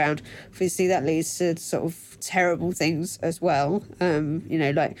common ground. Obviously, that leads to sort of terrible things as well.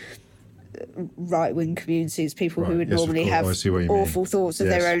 Like right-wing communities, people who would normally have awful thoughts of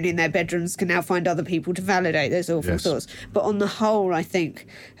their own in their bedrooms can now find other people to validate those awful thoughts. But on the whole, I think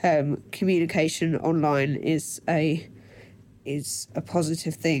communication online is a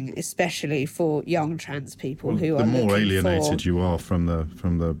positive thing, especially for young trans people who are. The more alienated you are from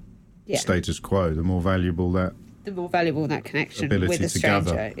the status quo, the more valuable that connection with a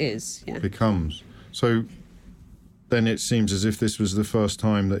stranger becomes. So then it seems as if this was the first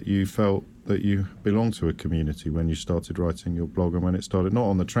time that you felt that you belonged to a community, when you started writing your blog, and when it started not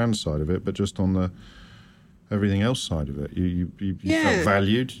on the trans side of it, but just on the everything else side of it. You felt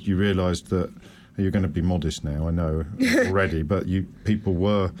valued. You realised that you're going to be modest now, I know already, but people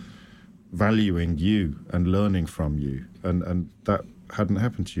were valuing you and learning from you, and that hadn't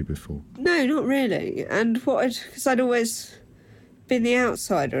happened to you before. No, not really. And because I'd always been the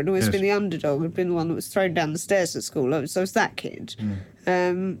outsider, I'd always been the underdog, I'd been the one that was thrown down the stairs at school. So I was that kid.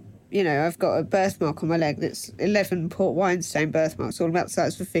 I've got a birthmark on my leg that's 11 Port Wine Stain birthmarks, all about the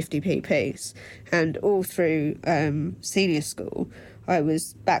size of a 50p piece. And all through senior school, I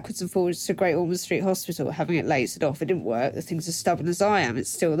was backwards and forwards to Great Ormond Street Hospital having it lasered off. It didn't work. The thing's as stubborn as I am. It's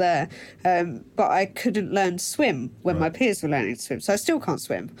still there. But I couldn't learn to swim when my peers were learning to swim. So I still can't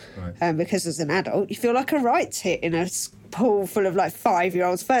swim. Because as an adult, you feel like a right tit in a pool full of like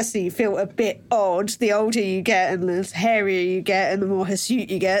 5-year-olds. Firstly, you feel a bit odd. The older you get and the hairier you get and the more hirsute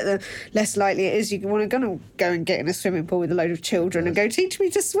you get, the less likely it is you want to go and get in a swimming pool with a load of children and go, teach me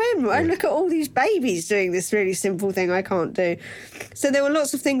to swim. I look at all these babies doing this really simple thing I can't do. So there were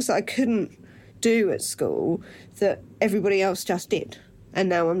lots of things that I couldn't do at school that everybody else just did. And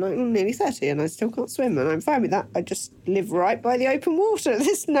now I'm like nearly 30 and I still can't swim, and I'm fine with that. I just live right by the open water.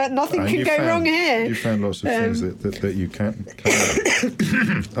 Nothing can go wrong here. You found lots of things that you can.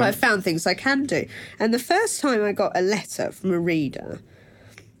 I found things I can do. And the first time I got a letter from a reader,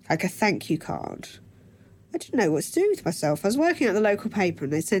 like a thank you card, I didn't know what to do with myself. I was working at the local paper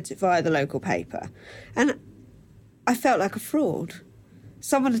and they sent it via the local paper. And I felt like a fraud.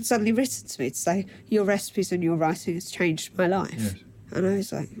 Someone had suddenly written to me to say, your recipes and your writing has changed my life. Yes. And I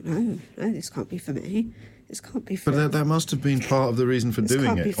was like, no, this can't be for me. This can't be for me. But that must have been part of the reason for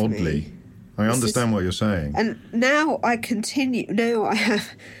doing it, oddly. I understand what you're saying. And now I have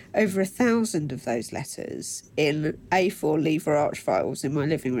over 1,000 of those letters in A4 lever arch files in my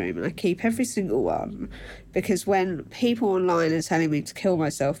living room, and I keep every single one, because when people online are telling me to kill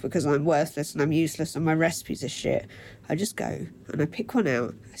myself because I'm worthless and I'm useless and my recipes are shit, I just go and I pick one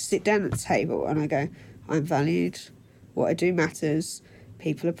out, I sit down at the table and I go, I'm valued, what I do matters,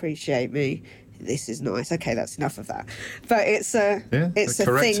 people appreciate me, this is nice. Okay, that's enough of that. But it's a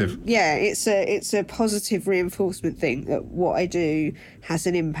corrective thing. Yeah, it's a positive reinforcement thing that what I do has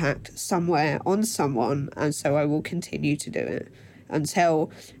an impact somewhere on someone, and so I will continue to do it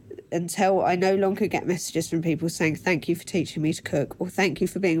until I no longer get messages from people saying thank you for teaching me to cook, or thank you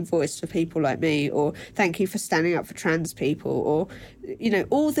for being a voice for people like me, or thank you for standing up for trans people, or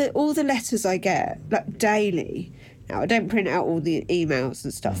all the letters I get like daily. Now, I don't print out all the emails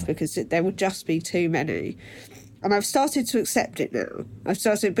and stuff because there would just be too many. And I've started to accept it now.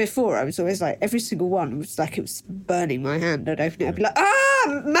 Before, I was always like, every single one was like it was burning my hand. I'd open it, I'd be like,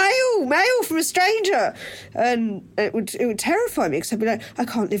 mail from a stranger. And it would terrify me because I'd be like, I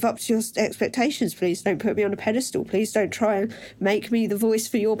can't live up to your expectations. Please don't put me on a pedestal. Please don't try and make me the voice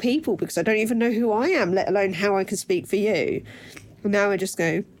for your people, because I don't even know who I am, let alone how I can speak for you. And now I just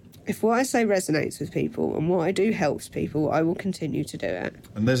go, if what I say resonates with people and what I do helps people, I will continue to do it.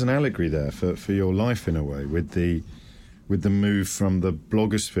 And there's an allegory there for your life in a way, with the move from the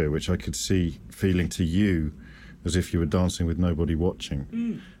blogosphere, which I could see feeling to you as if you were dancing with nobody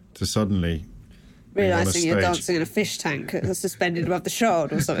watching, to suddenly realising you're dancing in a fish tank suspended above the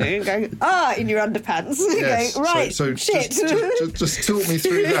shard or something, and going, in your underpants. Yes. Going, right, so shit. Just talk me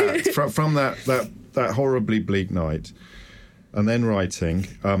through that, from that horribly bleak night. And then writing,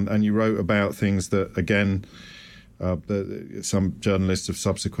 and you wrote about things that, again, some journalists have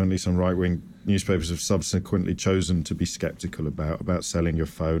subsequently, some right-wing newspapers have subsequently chosen to be sceptical about selling your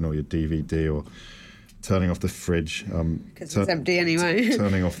phone or your DVD or turning off the fridge. Because it's empty anyway.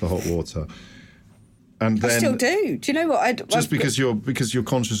 Turning off the hot water. And then, I still do. Do you know what? Because you're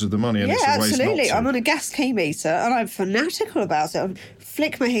conscious of the money, and yeah, it's a waste absolutely. not to. I'm on a gas key meter, and I'm fanatical about it. I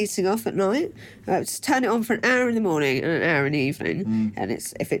flick my heating off at night, just turn it on for an hour in the morning and an hour in the evening. And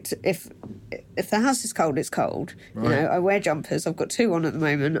it's if the house is cold, it's cold. Right. I wear jumpers. I've got 2 on at the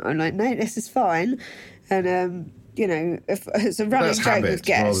moment. I'm like, no, this is fine. And if it's a running joke with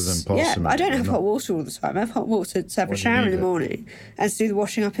guests, I don't have hot water all the time. I have hot water to have a shower in the morning and to do the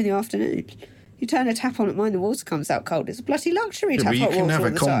washing up in the afternoon. You turn a tap on at mine, the water comes out cold. It's a bloody luxury to have hot water all the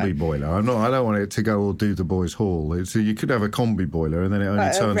time. You can have a combi boiler. I don't want it to go all do the boys' hall. So you could have a combi boiler, and then it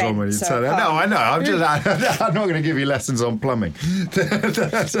only turns on when you turn it. No, I know. I'm not going to give you lessons on plumbing. But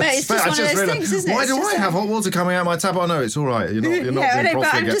it's just one of those things, isn't it? Why do I have hot water coming out of my tap? Oh no, it's all right. You're not being profligate.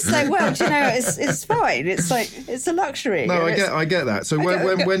 But I'm just like, well, do you know, it's fine. It's like it's a luxury. No, I get that. So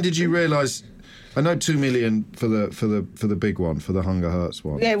when did you realise? I know 2 million for the big one, for the Hunger Hurts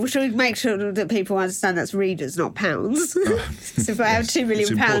one. Yeah, we should make sure that people understand that's readers, not pounds. So if I have £2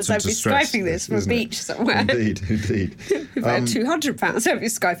 million, I'd be Skyping this from a beach somewhere. Indeed. If I had £200, I'd be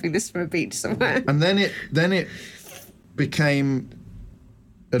Skyping this from a beach somewhere. And then it became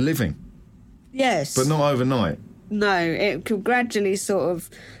a living. Yes, but not overnight. No, it could gradually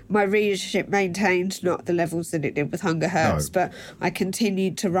my readership maintained not the levels that it did with Hunger Hurts, but I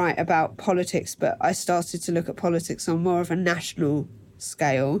continued to write about politics, but I started to look at politics on more of a national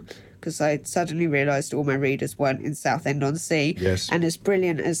scale, because I suddenly realised all my readers weren't in Southend-on-Sea. Yes. And as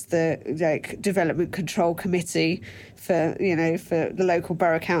brilliant as the Development Control Committee for the local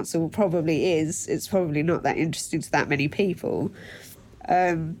borough council probably is, it's probably not that interesting to that many people.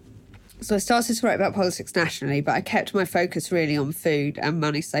 So I started to write about politics nationally, but I kept my focus really on food and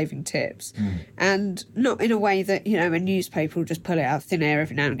money-saving tips. And not in a way that, a newspaper will just pull it out of thin air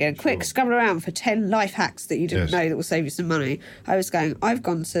every now and again. Quick, scrabble around for 10 life hacks that you didn't know that will save you some money. I was going, I've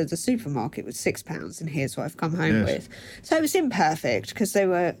gone to the supermarket with £6 and here's what I've come home with. So it was imperfect because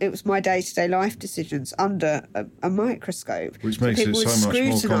it was my day-to-day life decisions under a microscope. Which makes people it so much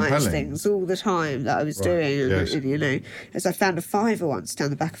more scrutinise compelling. things all the time that I was doing. And, as I found a £5 once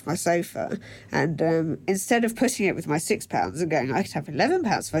down the back of my sofa. And instead of putting it with my £6 and going, I could have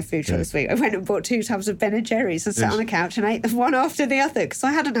 £11 for my food shop this week, I went and bought 2 tubs of Ben & Jerry's and sat on the couch and ate them one after the other, because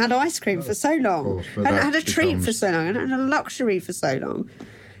I hadn't had ice cream for so long. I hadn't had a treat for so long. I hadn't had a luxury for so long.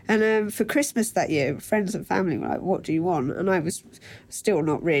 And for Christmas that year, friends and family were like, what do you want? And I was still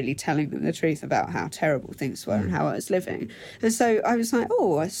not really telling them the truth about how terrible things were and how I was living. And so I was like,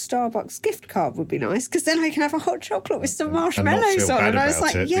 oh, a Starbucks gift card would be nice, because then I can have a hot chocolate with some marshmallows on. And I was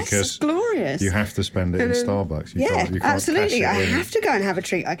like, yes, it's glorious. You have to spend it in Starbucks. You can't absolutely. I cash it in. have to go and have a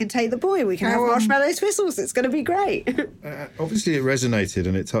treat. I can take the boy. We can have marshmallow whistles. It's going to be great. Obviously, it resonated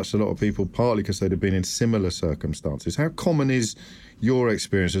and it touched a lot of people, partly because they'd have been in similar circumstances. How common is your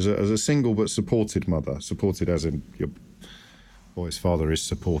experience as a single but supported mother? Supported as in your boy's father is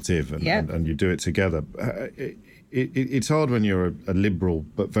supportive and you do it together. It's hard when you're a liberal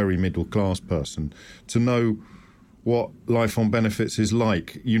but very middle-class person to know what life on benefits is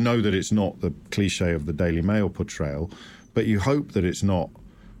like. You know that it's not the cliche of the Daily Mail portrayal, but you hope that it's not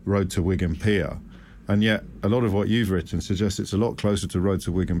Road to Wigan Pier. And yet a lot of what you've written suggests it's a lot closer to Road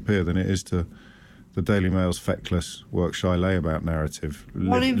to Wigan Pier than it is to the Daily Mail's feckless work shy layabout narrative,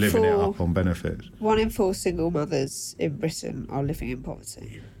 living it up on benefits. 1 in 4 single mothers in Britain are living in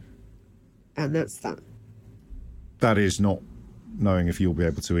poverty. And that's that. That is not knowing if you'll be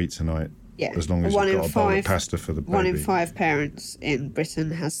able to eat tonight, as long as you've got a bowl of pasta for the baby. 1 in 5 parents in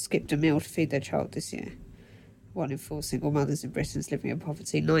Britain has skipped a meal to feed their child this year. 1 in 4 single mothers in Britain is living in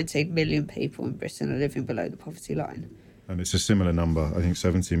poverty. 19 million people in Britain are living below the poverty line. And it's a similar number, I think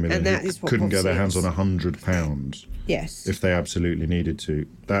 70 million, and that is what couldn't get their hands is. on £100 yes, if they absolutely needed to.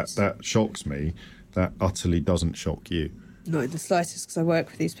 That shocks me. That utterly doesn't shock you. Not in the slightest, because I work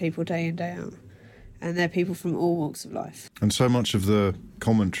with these people day in, day out. And they're people from all walks of life. And so much of the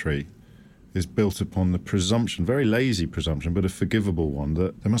commentary is built upon the presumption, very lazy presumption, but a forgivable one,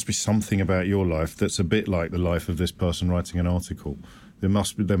 that there must be something about your life that's a bit like the life of this person writing an article. There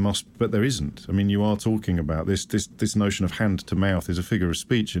must, but there isn't. I mean, you are talking about this notion of hand to mouth is a figure of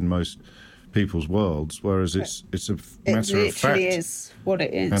speech in most people's worlds, whereas it's a matter of fact. It literally is what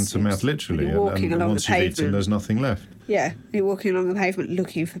it is. Hand to mouth, literally. You're walking and along once the you've pavement, eaten, there's nothing left. Yeah, you're walking along the pavement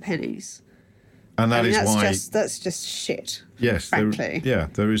looking for pennies. And that's just shit. Yes, frankly.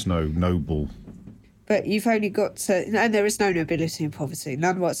 There is no noble. But you've only got to, and there is no nobility in poverty,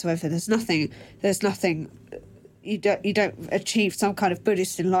 none whatsoever. There's nothing. You don't achieve some kind of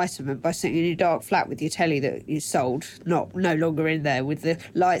Buddhist enlightenment by sitting in your dark flat with your telly that you sold, no longer in there, with the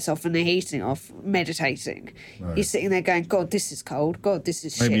lights off and the heating off, meditating. Right. You're sitting there going, God, this is cold. God, this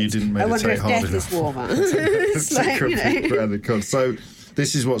is shit. Maybe you didn't meditate hard enough. I wonder if death is warmer. It's like, So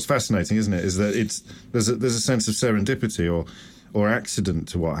this is what's fascinating, isn't it? Is that there's a sense of serendipity or accident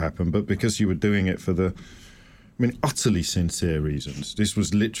to what happened, but because you were doing it for utterly sincere reasons. This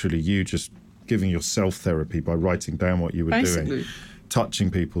was literally you just giving yourself therapy by writing down what you were doing,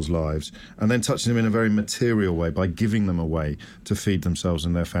 touching people's lives, and then touching them in a very material way by giving them a way to feed themselves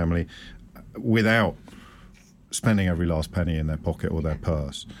and their family without spending every last penny in their pocket or their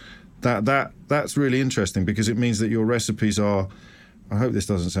purse. That's really interesting, because it means that your recipes are, I hope this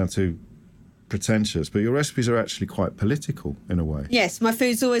doesn't sound too pretentious, but your recipes are actually quite political in a way. Yes, my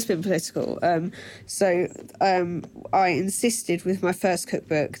food's always been political. I insisted with my first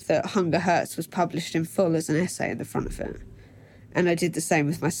cookbook that Hunger Hurts was published in full as an essay in the front of it. And I did the same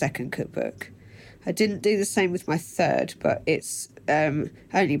with my second cookbook. I didn't do the same with my third, but it's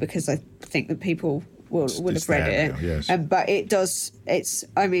only because I think that people would have read it. Now, yes. But it does.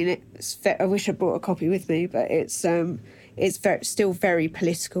 I wish I brought a copy with me, but it's still very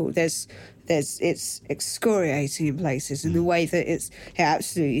political. It's excoriating in places in the way that it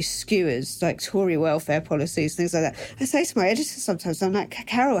absolutely skewers like Tory welfare policies, things like that. I say to my editor sometimes, I'm like,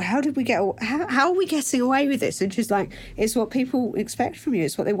 Carol, how are we getting away with this? And she's like, it's what people expect from you.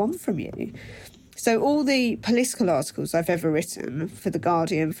 It's what they want from you. So all the political articles I've ever written for The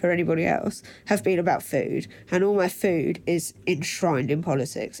Guardian, for anybody else, have been about food. And all my food is enshrined in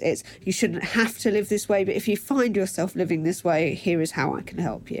politics. It's, you shouldn't have to live this way, but if you find yourself living this way, here is how I can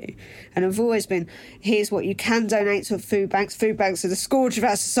help you. And I've always been, here's what you can donate to food banks. Food banks are the scourge of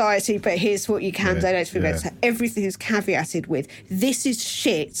our society, but here's what you can donate to food banks. So everything is caveated with, this is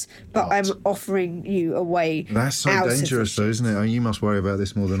shit, but I'm offering you a way out. That's so dangerous, though, isn't it? I mean, you must worry about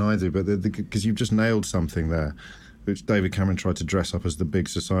this more than I do, but because you've just nailed something there, which David Cameron tried to dress up as the big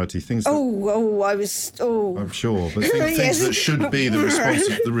society things. I'm sure, but things that should be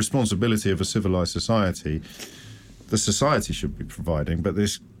the responsibility of a civilized society, the society should be providing. But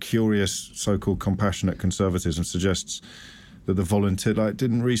this curious so-called compassionate conservatism suggests that the volunteer,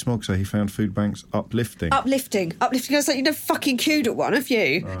 didn't Rees-Mogg say he found food banks uplifting? Uplifting. I was like, you never fucking queued at one, have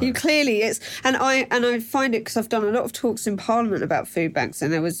you? Right. You clearly, and I find it because I've done a lot of talks in Parliament about food banks,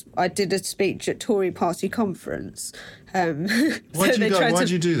 and I did a speech at Tory party conference Why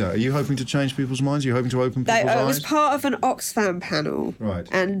do you do that? Are you hoping to change people's minds? Are you hoping to open people's eyes? I was part of an Oxfam panel. Right.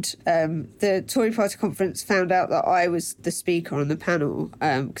 And the Tory Party conference found out that I was the speaker on the panel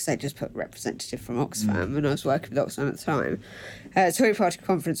because they just put representative from Oxfam and I was working with Oxfam at the time. Tory Party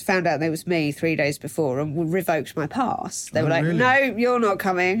conference found out there was me 3 days before and revoked my pass. They were like, really? no, you're not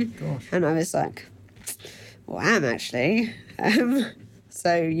coming. Gosh. And I was like, well, I am actually.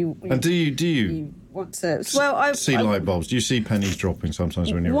 So you do you want to? Well, I see light bulbs. Do you see pennies dropping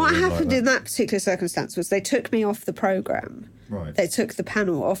sometimes when you're? What really happened like in that particular circumstance was they took me off the programme. Right. They took the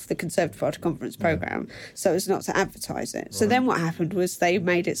panel off the Conservative Party conference programme so as not to advertise it. So then what happened was they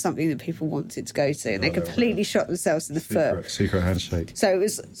made it something that people wanted to go to and they completely shot themselves in the foot. Secret handshake. So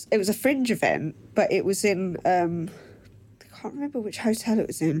it was a fringe event, but it was in I can't remember which hotel it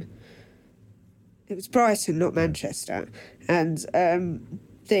was in. It was Brighton, not Manchester, and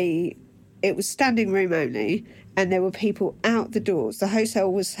it was standing room only, and there were people out the doors. The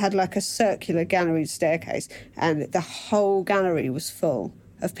hotel had like a circular gallery staircase, and the whole gallery was full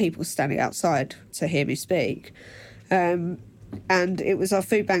of people standing outside to hear me speak. And it was our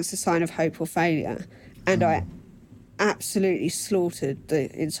food bank's a sign of hope or failure, and I absolutely slaughtered the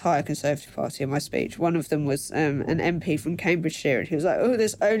entire Conservative Party in my speech. One of them was an MP from Cambridgeshire, and he was like, oh,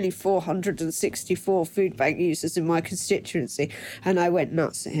 there's only 464 food bank users in my constituency. And I went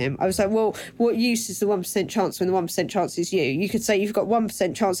nuts at him. I was like, well, what use is the 1% chance when the 1% chance is you? You could say you've got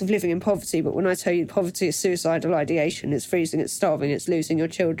 1% chance of living in poverty, but when I tell you poverty is suicidal ideation, it's freezing, it's starving, it's losing your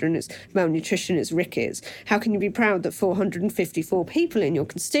children, it's malnutrition, it's rickets, how can you be proud that 454 people in your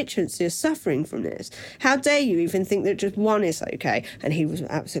constituency are suffering from this? How dare you even think that just one is okay? And he was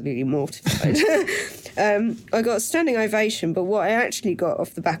absolutely mortified. I got a standing ovation, but what I actually got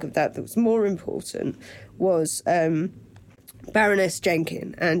off the back of that was more important was Baroness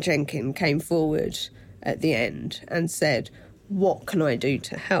Jenkin, Anne Jenkin, came forward at the end and said, what can I do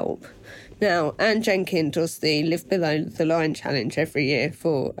to help? Now, Anne Jenkin does the Live Below the Line challenge every year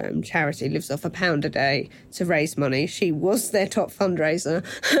for charity, lives off £1 a day to raise money. She was their top fundraiser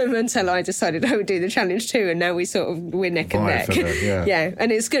until I decided I would do the challenge too, and now we're neck and neck. Yeah,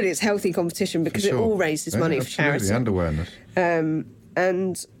 and it's good, it's healthy competition because it all raises money for charity. And awareness.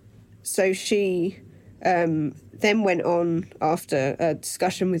 And so she then went on, after a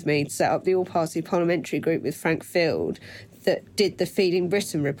discussion with me, to set up the all-party parliamentary group with Frank Field that did the Feeding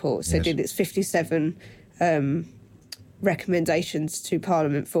Britain report. So did its 57 recommendations to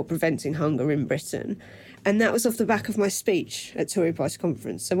Parliament for preventing hunger in Britain. And that was off the back of my speech at Tory Party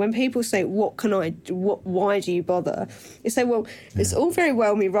conference. So when people say, what can I do? Why do you bother? You say, well, it's all very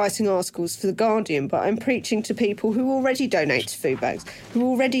well me writing articles for The Guardian, but I'm preaching to people who already donate to food banks, who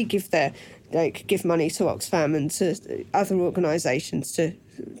already give money to Oxfam and to other organisations to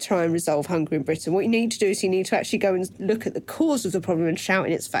try and resolve hunger in Britain. What you need to do is you need to actually go and look at the cause of the problem and shout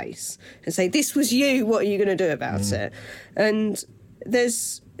in its face and say, this was you, what are you going to do about it? And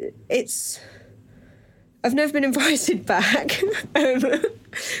I've never been invited back,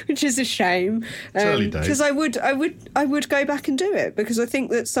 which is a shame. Because I would go back and do it, because I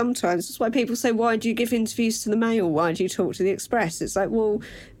think that sometimes that's why people say, why do you give interviews to the Mail? Why do you talk to the Express? It's like, well,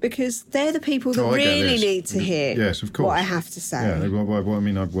 because they're the people that really need to hear what I have to say. Yeah, well, I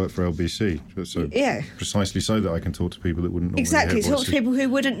mean, I've worked for LBC, so precisely so that I can talk to people that wouldn't normally exactly hear talk to people who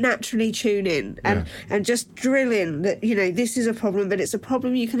wouldn't naturally tune in and just drill in that, this is a problem, but it's a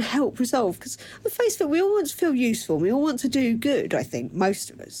problem you can help resolve. Because on Facebook, we all want to feel useful, we all want to do good, I think, most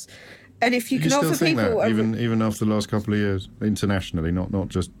of us. And if you can offer people... that, even after the last couple of years, internationally, not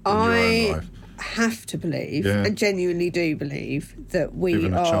just in your own life? I have to believe, and genuinely do believe, that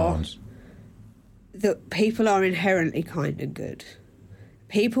that people are inherently kind and good.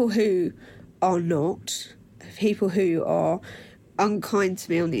 People who are not, people who are unkind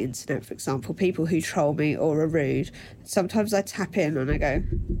to me on the internet, for example, people who troll me or are rude, sometimes I tap in and I go,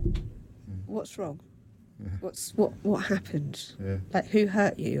 what's wrong? What happened? Like, who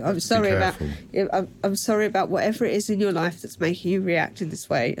hurt you? I'm sorry about whatever it is in your life that's making you react in this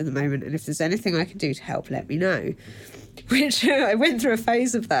way at the moment, and if there's anything I can do to help, let me know. Which I went through a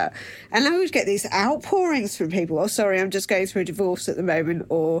phase of that, and I would get these outpourings from people. Oh, sorry, I'm just going through a divorce at the moment,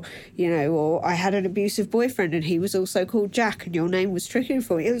 or or I had an abusive boyfriend and he was also called Jack, and your name was tricky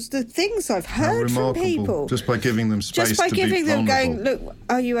for me. It was the things I've heard from people just by giving them space, just by to giving be them vulnerable. going, look,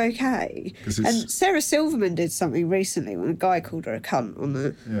 are you okay? And Sarah Silverman did something recently when a guy called her a cunt on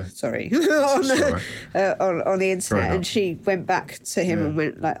the on the internet, and she went back to him and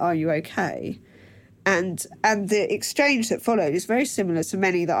went like, are you okay? And the exchange that followed is very similar to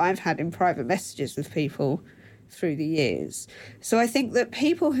many that I've had in private messages with people through the years. So I think that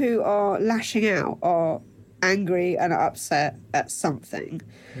people who are lashing out are angry and upset at something.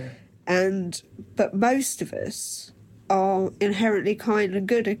 But most of us are inherently kind and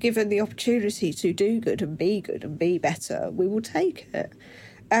good, and given the opportunity to do good and be better, we will take it.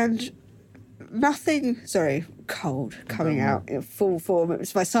 And cold coming out in full form. It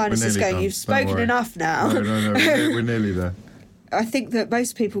was my sinuses going, done. You've spoken enough now. No, we're nearly there. I think that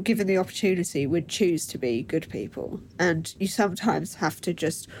most people, given the opportunity, would choose to be good people. And you sometimes have to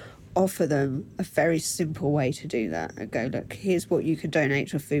just offer them a very simple way to do that and go, look, here's what you can donate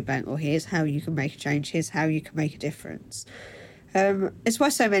to a food bank, or here's how you can make a change, here's how you can make a difference. It's why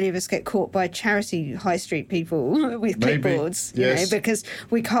so many of us get caught by charity high street people with clipboards, you know, because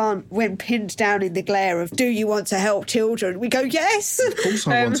we can't, when pinned down in the glare of, do you want to help children? We go, yes. Of course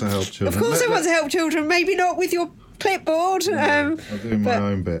I want to help children. Of course I want to help children, maybe not with your clipboard. I'll do my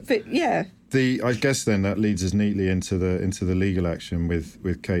own bit. But yeah. I guess then that leads us neatly into the legal action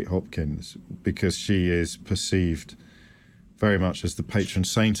with Kate Hopkins, because she is perceived very much as the patron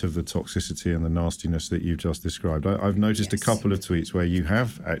saint of the toxicity and the nastiness that you've just described. I've noticed a couple of tweets where you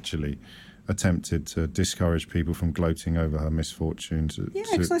have actually attempted to discourage people from gloating over her misfortunes. Yeah,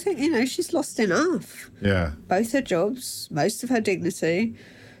 because I think, she's lost enough. Yeah. Both her jobs, most of her dignity,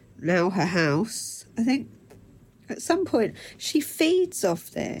 now her house. I think at some point she feeds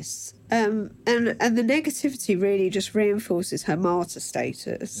off this. And the negativity really just reinforces her martyr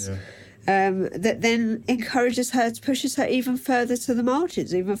status. Yeah. That then encourages her, pushes her even further to the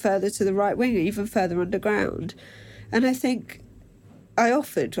margins, even further to the right wing, even further underground. And I think I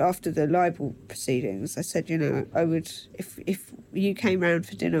offered, after the libel proceedings, I said, I would, if you came round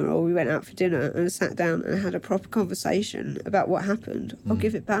for dinner or we went out for dinner and sat down and had a proper conversation about what happened, I'll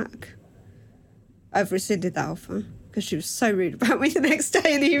give it back. I've rescinded that offer because she was so rude about me the next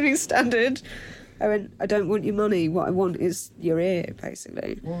day in the Evening Standard. I went, I don't want your money. What I want is your ear,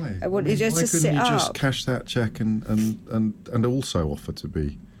 basically. Why? I want you just to sit up. Why couldn't you just cash that cheque and also offer to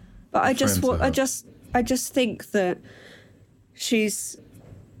be? But I just think that she's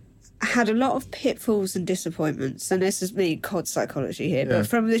had a lot of pitfalls and disappointments, and this is me, COD psychology here. But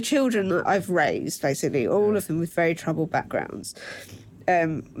from the children that I've raised, basically, all of them with very troubled backgrounds.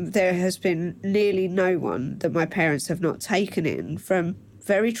 There has been nearly no one that my parents have not taken in from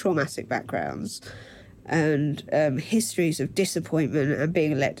very traumatic backgrounds and histories of disappointment and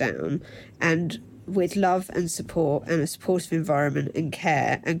being let down, and with love and support and a supportive environment and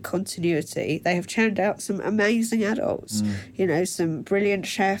care and continuity, they have churned out some amazing adults. Some brilliant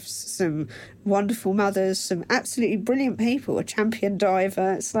chefs, some wonderful mothers, some absolutely brilliant people, a champion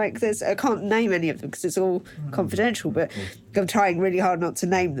diver. It's like I can't name any of them because it's all confidential, but I'm trying really hard not to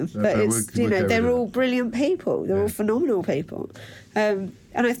name them. But it's, they're all brilliant people. They're all phenomenal people. And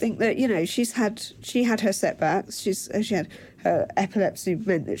I think that, she had her setbacks. She had her epilepsy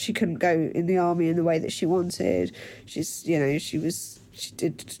meant that she couldn't go in the army in the way that she wanted. She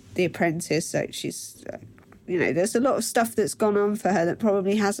did The Apprentice, so she's, there's a lot of stuff that's gone on for her that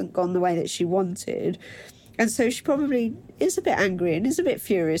probably hasn't gone the way that she wanted. And so she probably is a bit angry and is a bit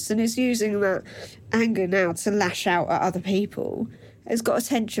furious and is using that anger now to lash out at other people. It's got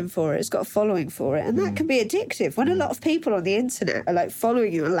attention for it, it's got a following for it, and that can be addictive. When a lot of people on the internet are like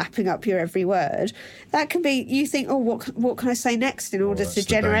following you and lapping up your every word, that can be, you think, what can I say next in order to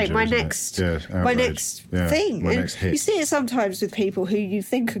generate my next thing? My next hit. You see it sometimes with people who you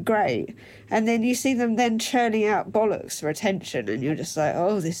think are great, and then you see them then churning out bollocks for attention, and you're just like,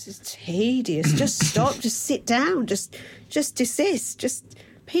 oh, this is tedious. Just stop, just sit down, just desist,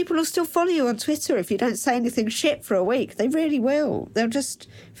 people will still follow you on Twitter if you don't say anything shit for a week. They really will. In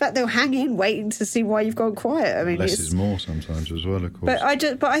fact, they'll hang in waiting to see why you've gone quiet. I mean, less is more sometimes as well, of course.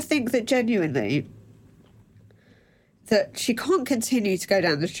 But I think that genuinely that she can't continue to go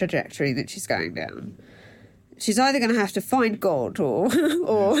down the trajectory that she's going down. She's either going to have to find God or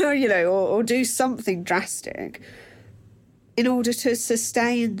do something drastic in order to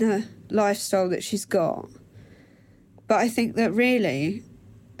sustain the lifestyle that she's got. But I think that really,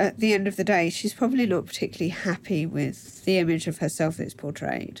 at the end of the day, she's probably not particularly happy with the image of herself that's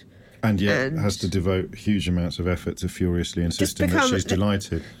portrayed. And yet has to devote huge amounts of effort to furiously insisting that she's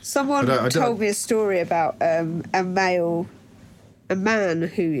delighted. Someone told me a story about a man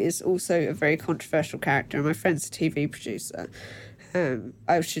who is also a very controversial character, and my friend's a TV producer.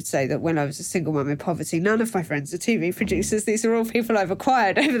 I should say that when I was a single mum in poverty, none of my friends are TV producers. These are all people I've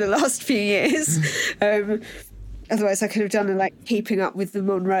acquired over the last few years. Otherwise, I could have done Keeping Up with the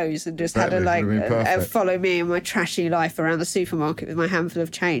Monroes and just had follow me and my trashy life around the supermarket with my handful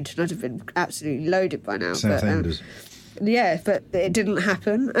of change, and I'd have been absolutely loaded by now. Southenders. But it didn't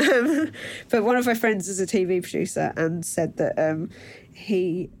happen. But one of my friends is a TV producer and said that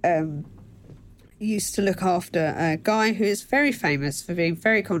he used to look after a guy who is very famous for being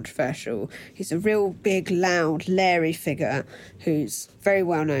very controversial. He's a real big, loud, leery figure who's very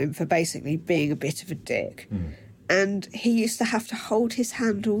well known for basically being a bit of a dick. And he used to have to hold his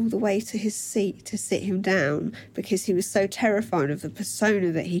hand all the way to his seat to sit him down because he was so terrified of the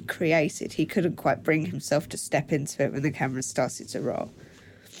persona that he created. He couldn't quite bring himself to step into it when the camera started to roll.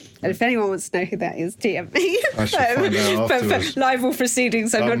 And if anyone wants to know who that is, DM me. I should find out afterwards. For libel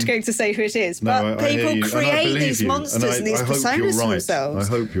proceedings, I'm not going to say who it is. But people create these monsters and these personas for themselves.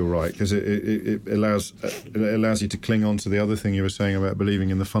 I hope you're right, because it allows you to cling on to the other thing you were saying about believing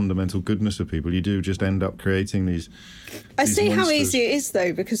in the fundamental goodness of people. You do just end up creating these I see monsters. how easy it is,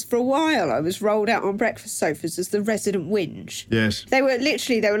 though, because for a while I was rolled out on breakfast sofas as the resident whinge. Yes. They were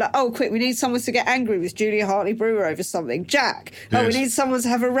like, oh, quick, we need someone to get angry with Julia Hartley-Brewer over something. Jack. Oh, we need someone to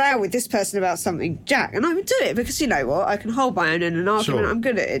have a row with this person about something. Jack. And I would do it because, you know what, I can hold my own in an argument. Sure. I'm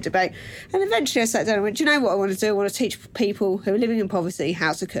good at it, debate. And eventually I sat down and went, do you know what I want to do? I want to teach people who are living in poverty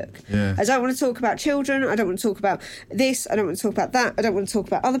how to cook. Yeah. I don't want to talk about children. I don't want to talk about this. I don't want to talk about that. I don't want to talk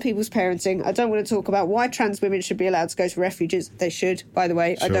about other people's parenting. I don't want to talk about why trans women should be allowed to go to refuges. They should, by the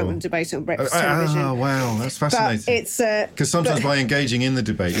way. Sure. I don't want to debate it on breakfast television. Oh, wow, that's fascinating. But it's because sometimes by engaging in the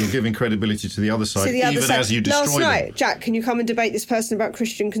debate, you're giving credibility to the other side, as you destroy Last night, Jack, can you come and debate this person about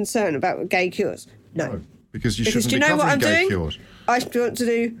Christian concern about gay cures? No. Because you shouldn't do you be know what covering I'm gay doing? cures. I want to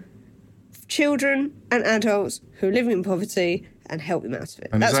do children and adults who are living in poverty and help them out of it.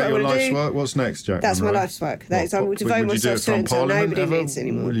 And that's is that what your I want to life's do. work? What's next, Jack? That's my life's work. That is, I will devote myself to it until nobody needs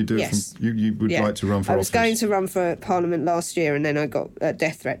anymore. Will you do it from, you would like to run for office? I was going to run for Parliament last year, and then I got a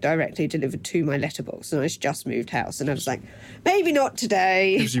death threat directly delivered to my letterbox, and I just moved house, and I was like, maybe not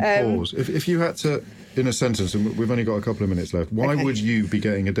today. Gives you pause. If you had to, in a sentence, and we've only got a couple of minutes left, why would you be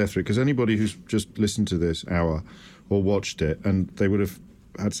getting a death threat? Because anybody who's just listened to this hour or watched it, and they would have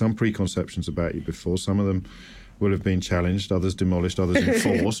had some preconceptions about you before, some of them will have been challenged, others demolished, others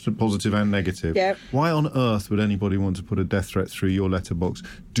enforced, positive and negative. Yep. Why on earth would anybody want to put a death threat through your letterbox,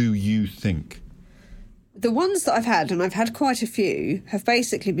 do you think? The ones that I've had, and I've had quite a few, have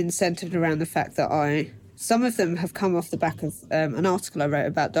basically been centred around the fact that some of them have come off the back of an article I wrote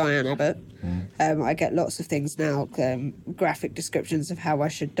about Diane Abbott. I get lots of things now, graphic descriptions of how I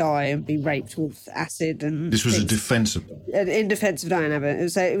should die and be raped with acid and. This was a defence of. In defence of Diane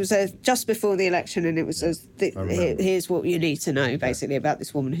Abbott. It was just before the election, and it was here's what you need to know basically about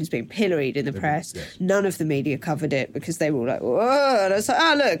this woman who's been pilloried in the press. Yes. None of the media covered it because they were all like, whoa, and I was like,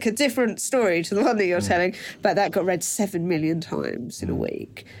 oh look, a different story to the one that you're telling. But that got read 7 million times in a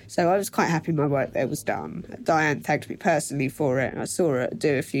week. So I was quite happy my work there was done. Diane thanked me personally for it, and I saw her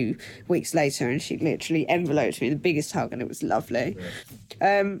do a few weeks later, and she literally enveloped me the biggest hug, and it was lovely.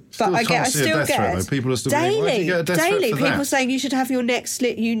 But I still get people are still daily daily people saying you should have your neck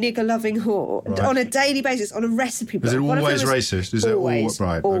slit, you nigger loving whore, on a daily basis on a recipe book. Is it always racist? Is always, it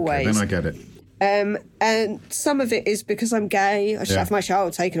right? Always. Okay, then I get it. And some of it is because I'm gay. I should have my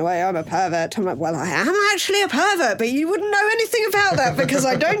child taken away. I'm a pervert. I'm like, well, I am actually a pervert, but you wouldn't know anything about that because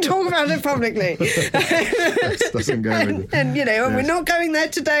I don't talk about it publicly. Doesn't go with it. And you know, and we're not going there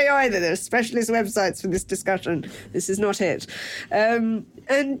today either. There are specialist websites for this discussion. This is not it. And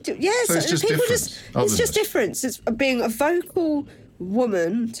yes, so it's just people difference. it's just difference. It's being a vocal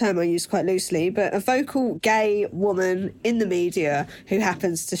woman, term I use quite loosely, but a vocal gay woman in the media who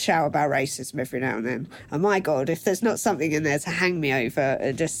happens to shout about racism every now and then. And my God, if there's not something in there to hang me over,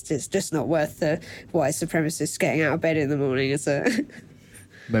 it's just not worth the white supremacists getting out of bed in the morning.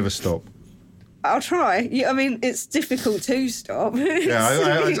 Never stop. I'll try. I mean, it's difficult to stop. Yeah,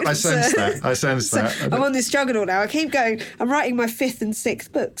 I sense that. I sense that. I'm on this juggernaut now. I keep going. I'm writing my 5th and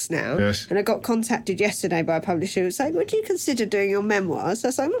 6th books now. Yes. And I got contacted yesterday by a publisher who was saying, would you consider doing your memoirs? I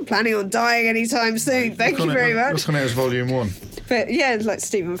was like, I'm not planning on dying anytime soon. Thank you very much. Look on it as volume 1. But yeah, like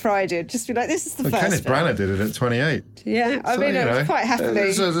Stephen Fry did. Just be like, this is the first Kenneth Branagh did it at 28. Yeah, I mean, I was quite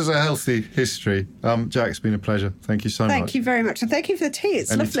happily. There's a healthy history. Jack, it's been a pleasure. Thank you so much. Thank you very much. And thank you for the tea.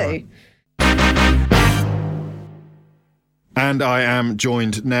 It's lovely. And I am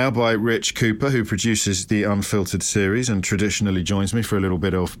joined now by Rich Cooper, who produces the Unfiltered series and traditionally joins me for a little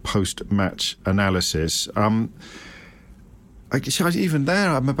bit of post-match analysis. Even there,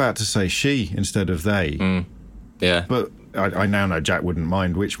 I'm about to say she instead of they. Yeah. But I now know Jack wouldn't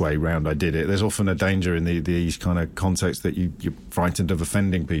mind which way round I did it. There's often a danger in these kind of contexts that you're frightened of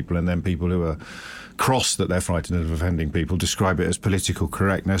offending people, and then people who are cross that they're frightened of offending people describe it as political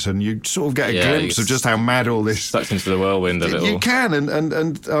correctness, and you sort of get a glimpse of just how mad all this sucked into the whirlwind of it all. You can,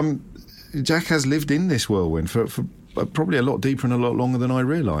 and Jack has lived in this whirlwind for probably a lot deeper and a lot longer than I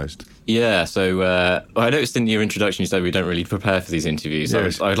realised. Yeah, so I noticed in your introduction you said we don't really prepare for these interviews.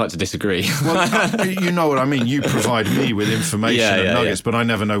 Yes. I would like to disagree. Well, you know what I mean. You provide me with information and nuggets, yeah. but I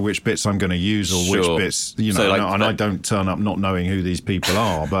never know which bits I'm going to use or which bits, so and I don't turn up not knowing who these people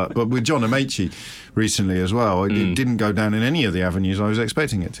are. But with John Amaechi recently as well, it didn't go down in any of the avenues I was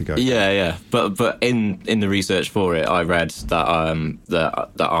expecting it to go. Yeah. But in the research for it, I read that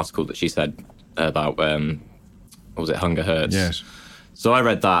that article that she said about what was it, Hunger Hurts? Yes. So I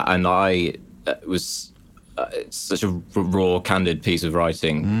read that, and it was such a raw, candid piece of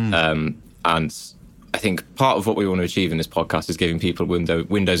writing, and I think part of what we want to achieve in this podcast is giving people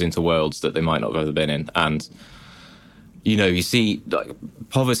windows into worlds that they might not have ever been in. And you see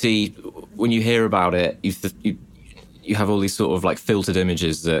poverty when you hear about it. You have all these sort of like filtered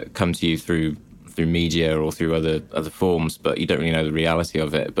images that come to you through media or through other forms, but you don't really know the reality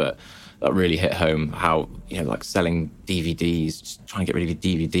of it. But that really hit home how, like selling DVDs, just trying to get rid of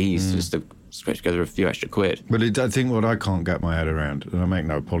your DVDs just to scratch together a few extra quid. But I think what I can't get my head around, and I make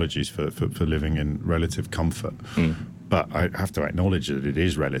no apologies for living in relative comfort, but I have to acknowledge that it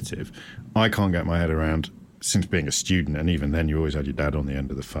is relative. I can't get my head around, since being a student, and even then you always had your dad on the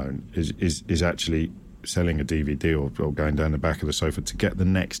end of the phone, is actually selling a DVD or going down the back of the sofa to get the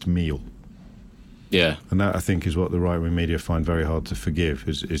next meal. Yeah. And that, I think, is what the right-wing media find very hard to forgive,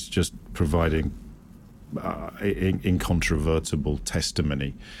 is just providing incontrovertible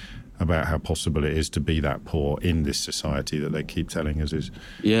testimony about how possible it is to be that poor in this society that they keep telling us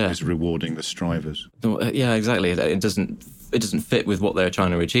is rewarding the strivers. Yeah, exactly. It doesn't fit with what they're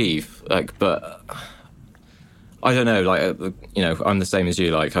trying to achieve. But I don't know. I'm the same as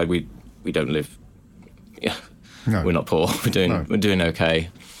you. We don't live. Yeah, no. We're not poor. We're doing okay.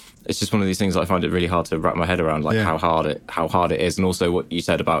 It's just one of these things that I find it really hard to wrap my head around, how hard it is, and also what you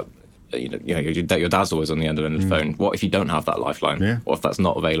said about your dad's always on the end of the phone. What if you don't have that lifeline? Yeah. What if that's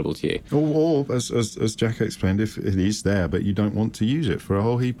not available to you? Or as Jack explained, if it is there but you don't want to use it for a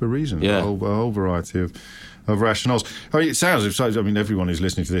whole heap of reasons, a whole variety of rationales. It sounds, everyone who's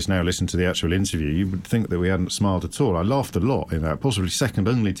listening to this now listened to the actual interview. You would think that we hadn't smiled at all. I laughed a lot in that, possibly second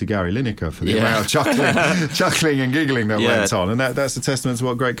only to Gary Lineker for the amount of chuckling and giggling that went on. And that's a testament to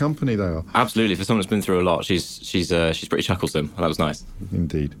what great company they are. Absolutely. For someone that's been through a lot, she's pretty chucklesome. That was nice.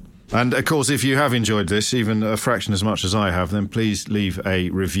 Indeed. And, of course, if you have enjoyed this, even a fraction as much as I have, then please leave a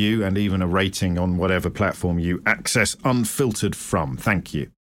review and even a rating on whatever platform you access Unfiltered from. Thank you.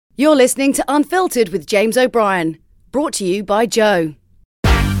 You're listening to Unfiltered with James O'Brien, brought to you by Joe.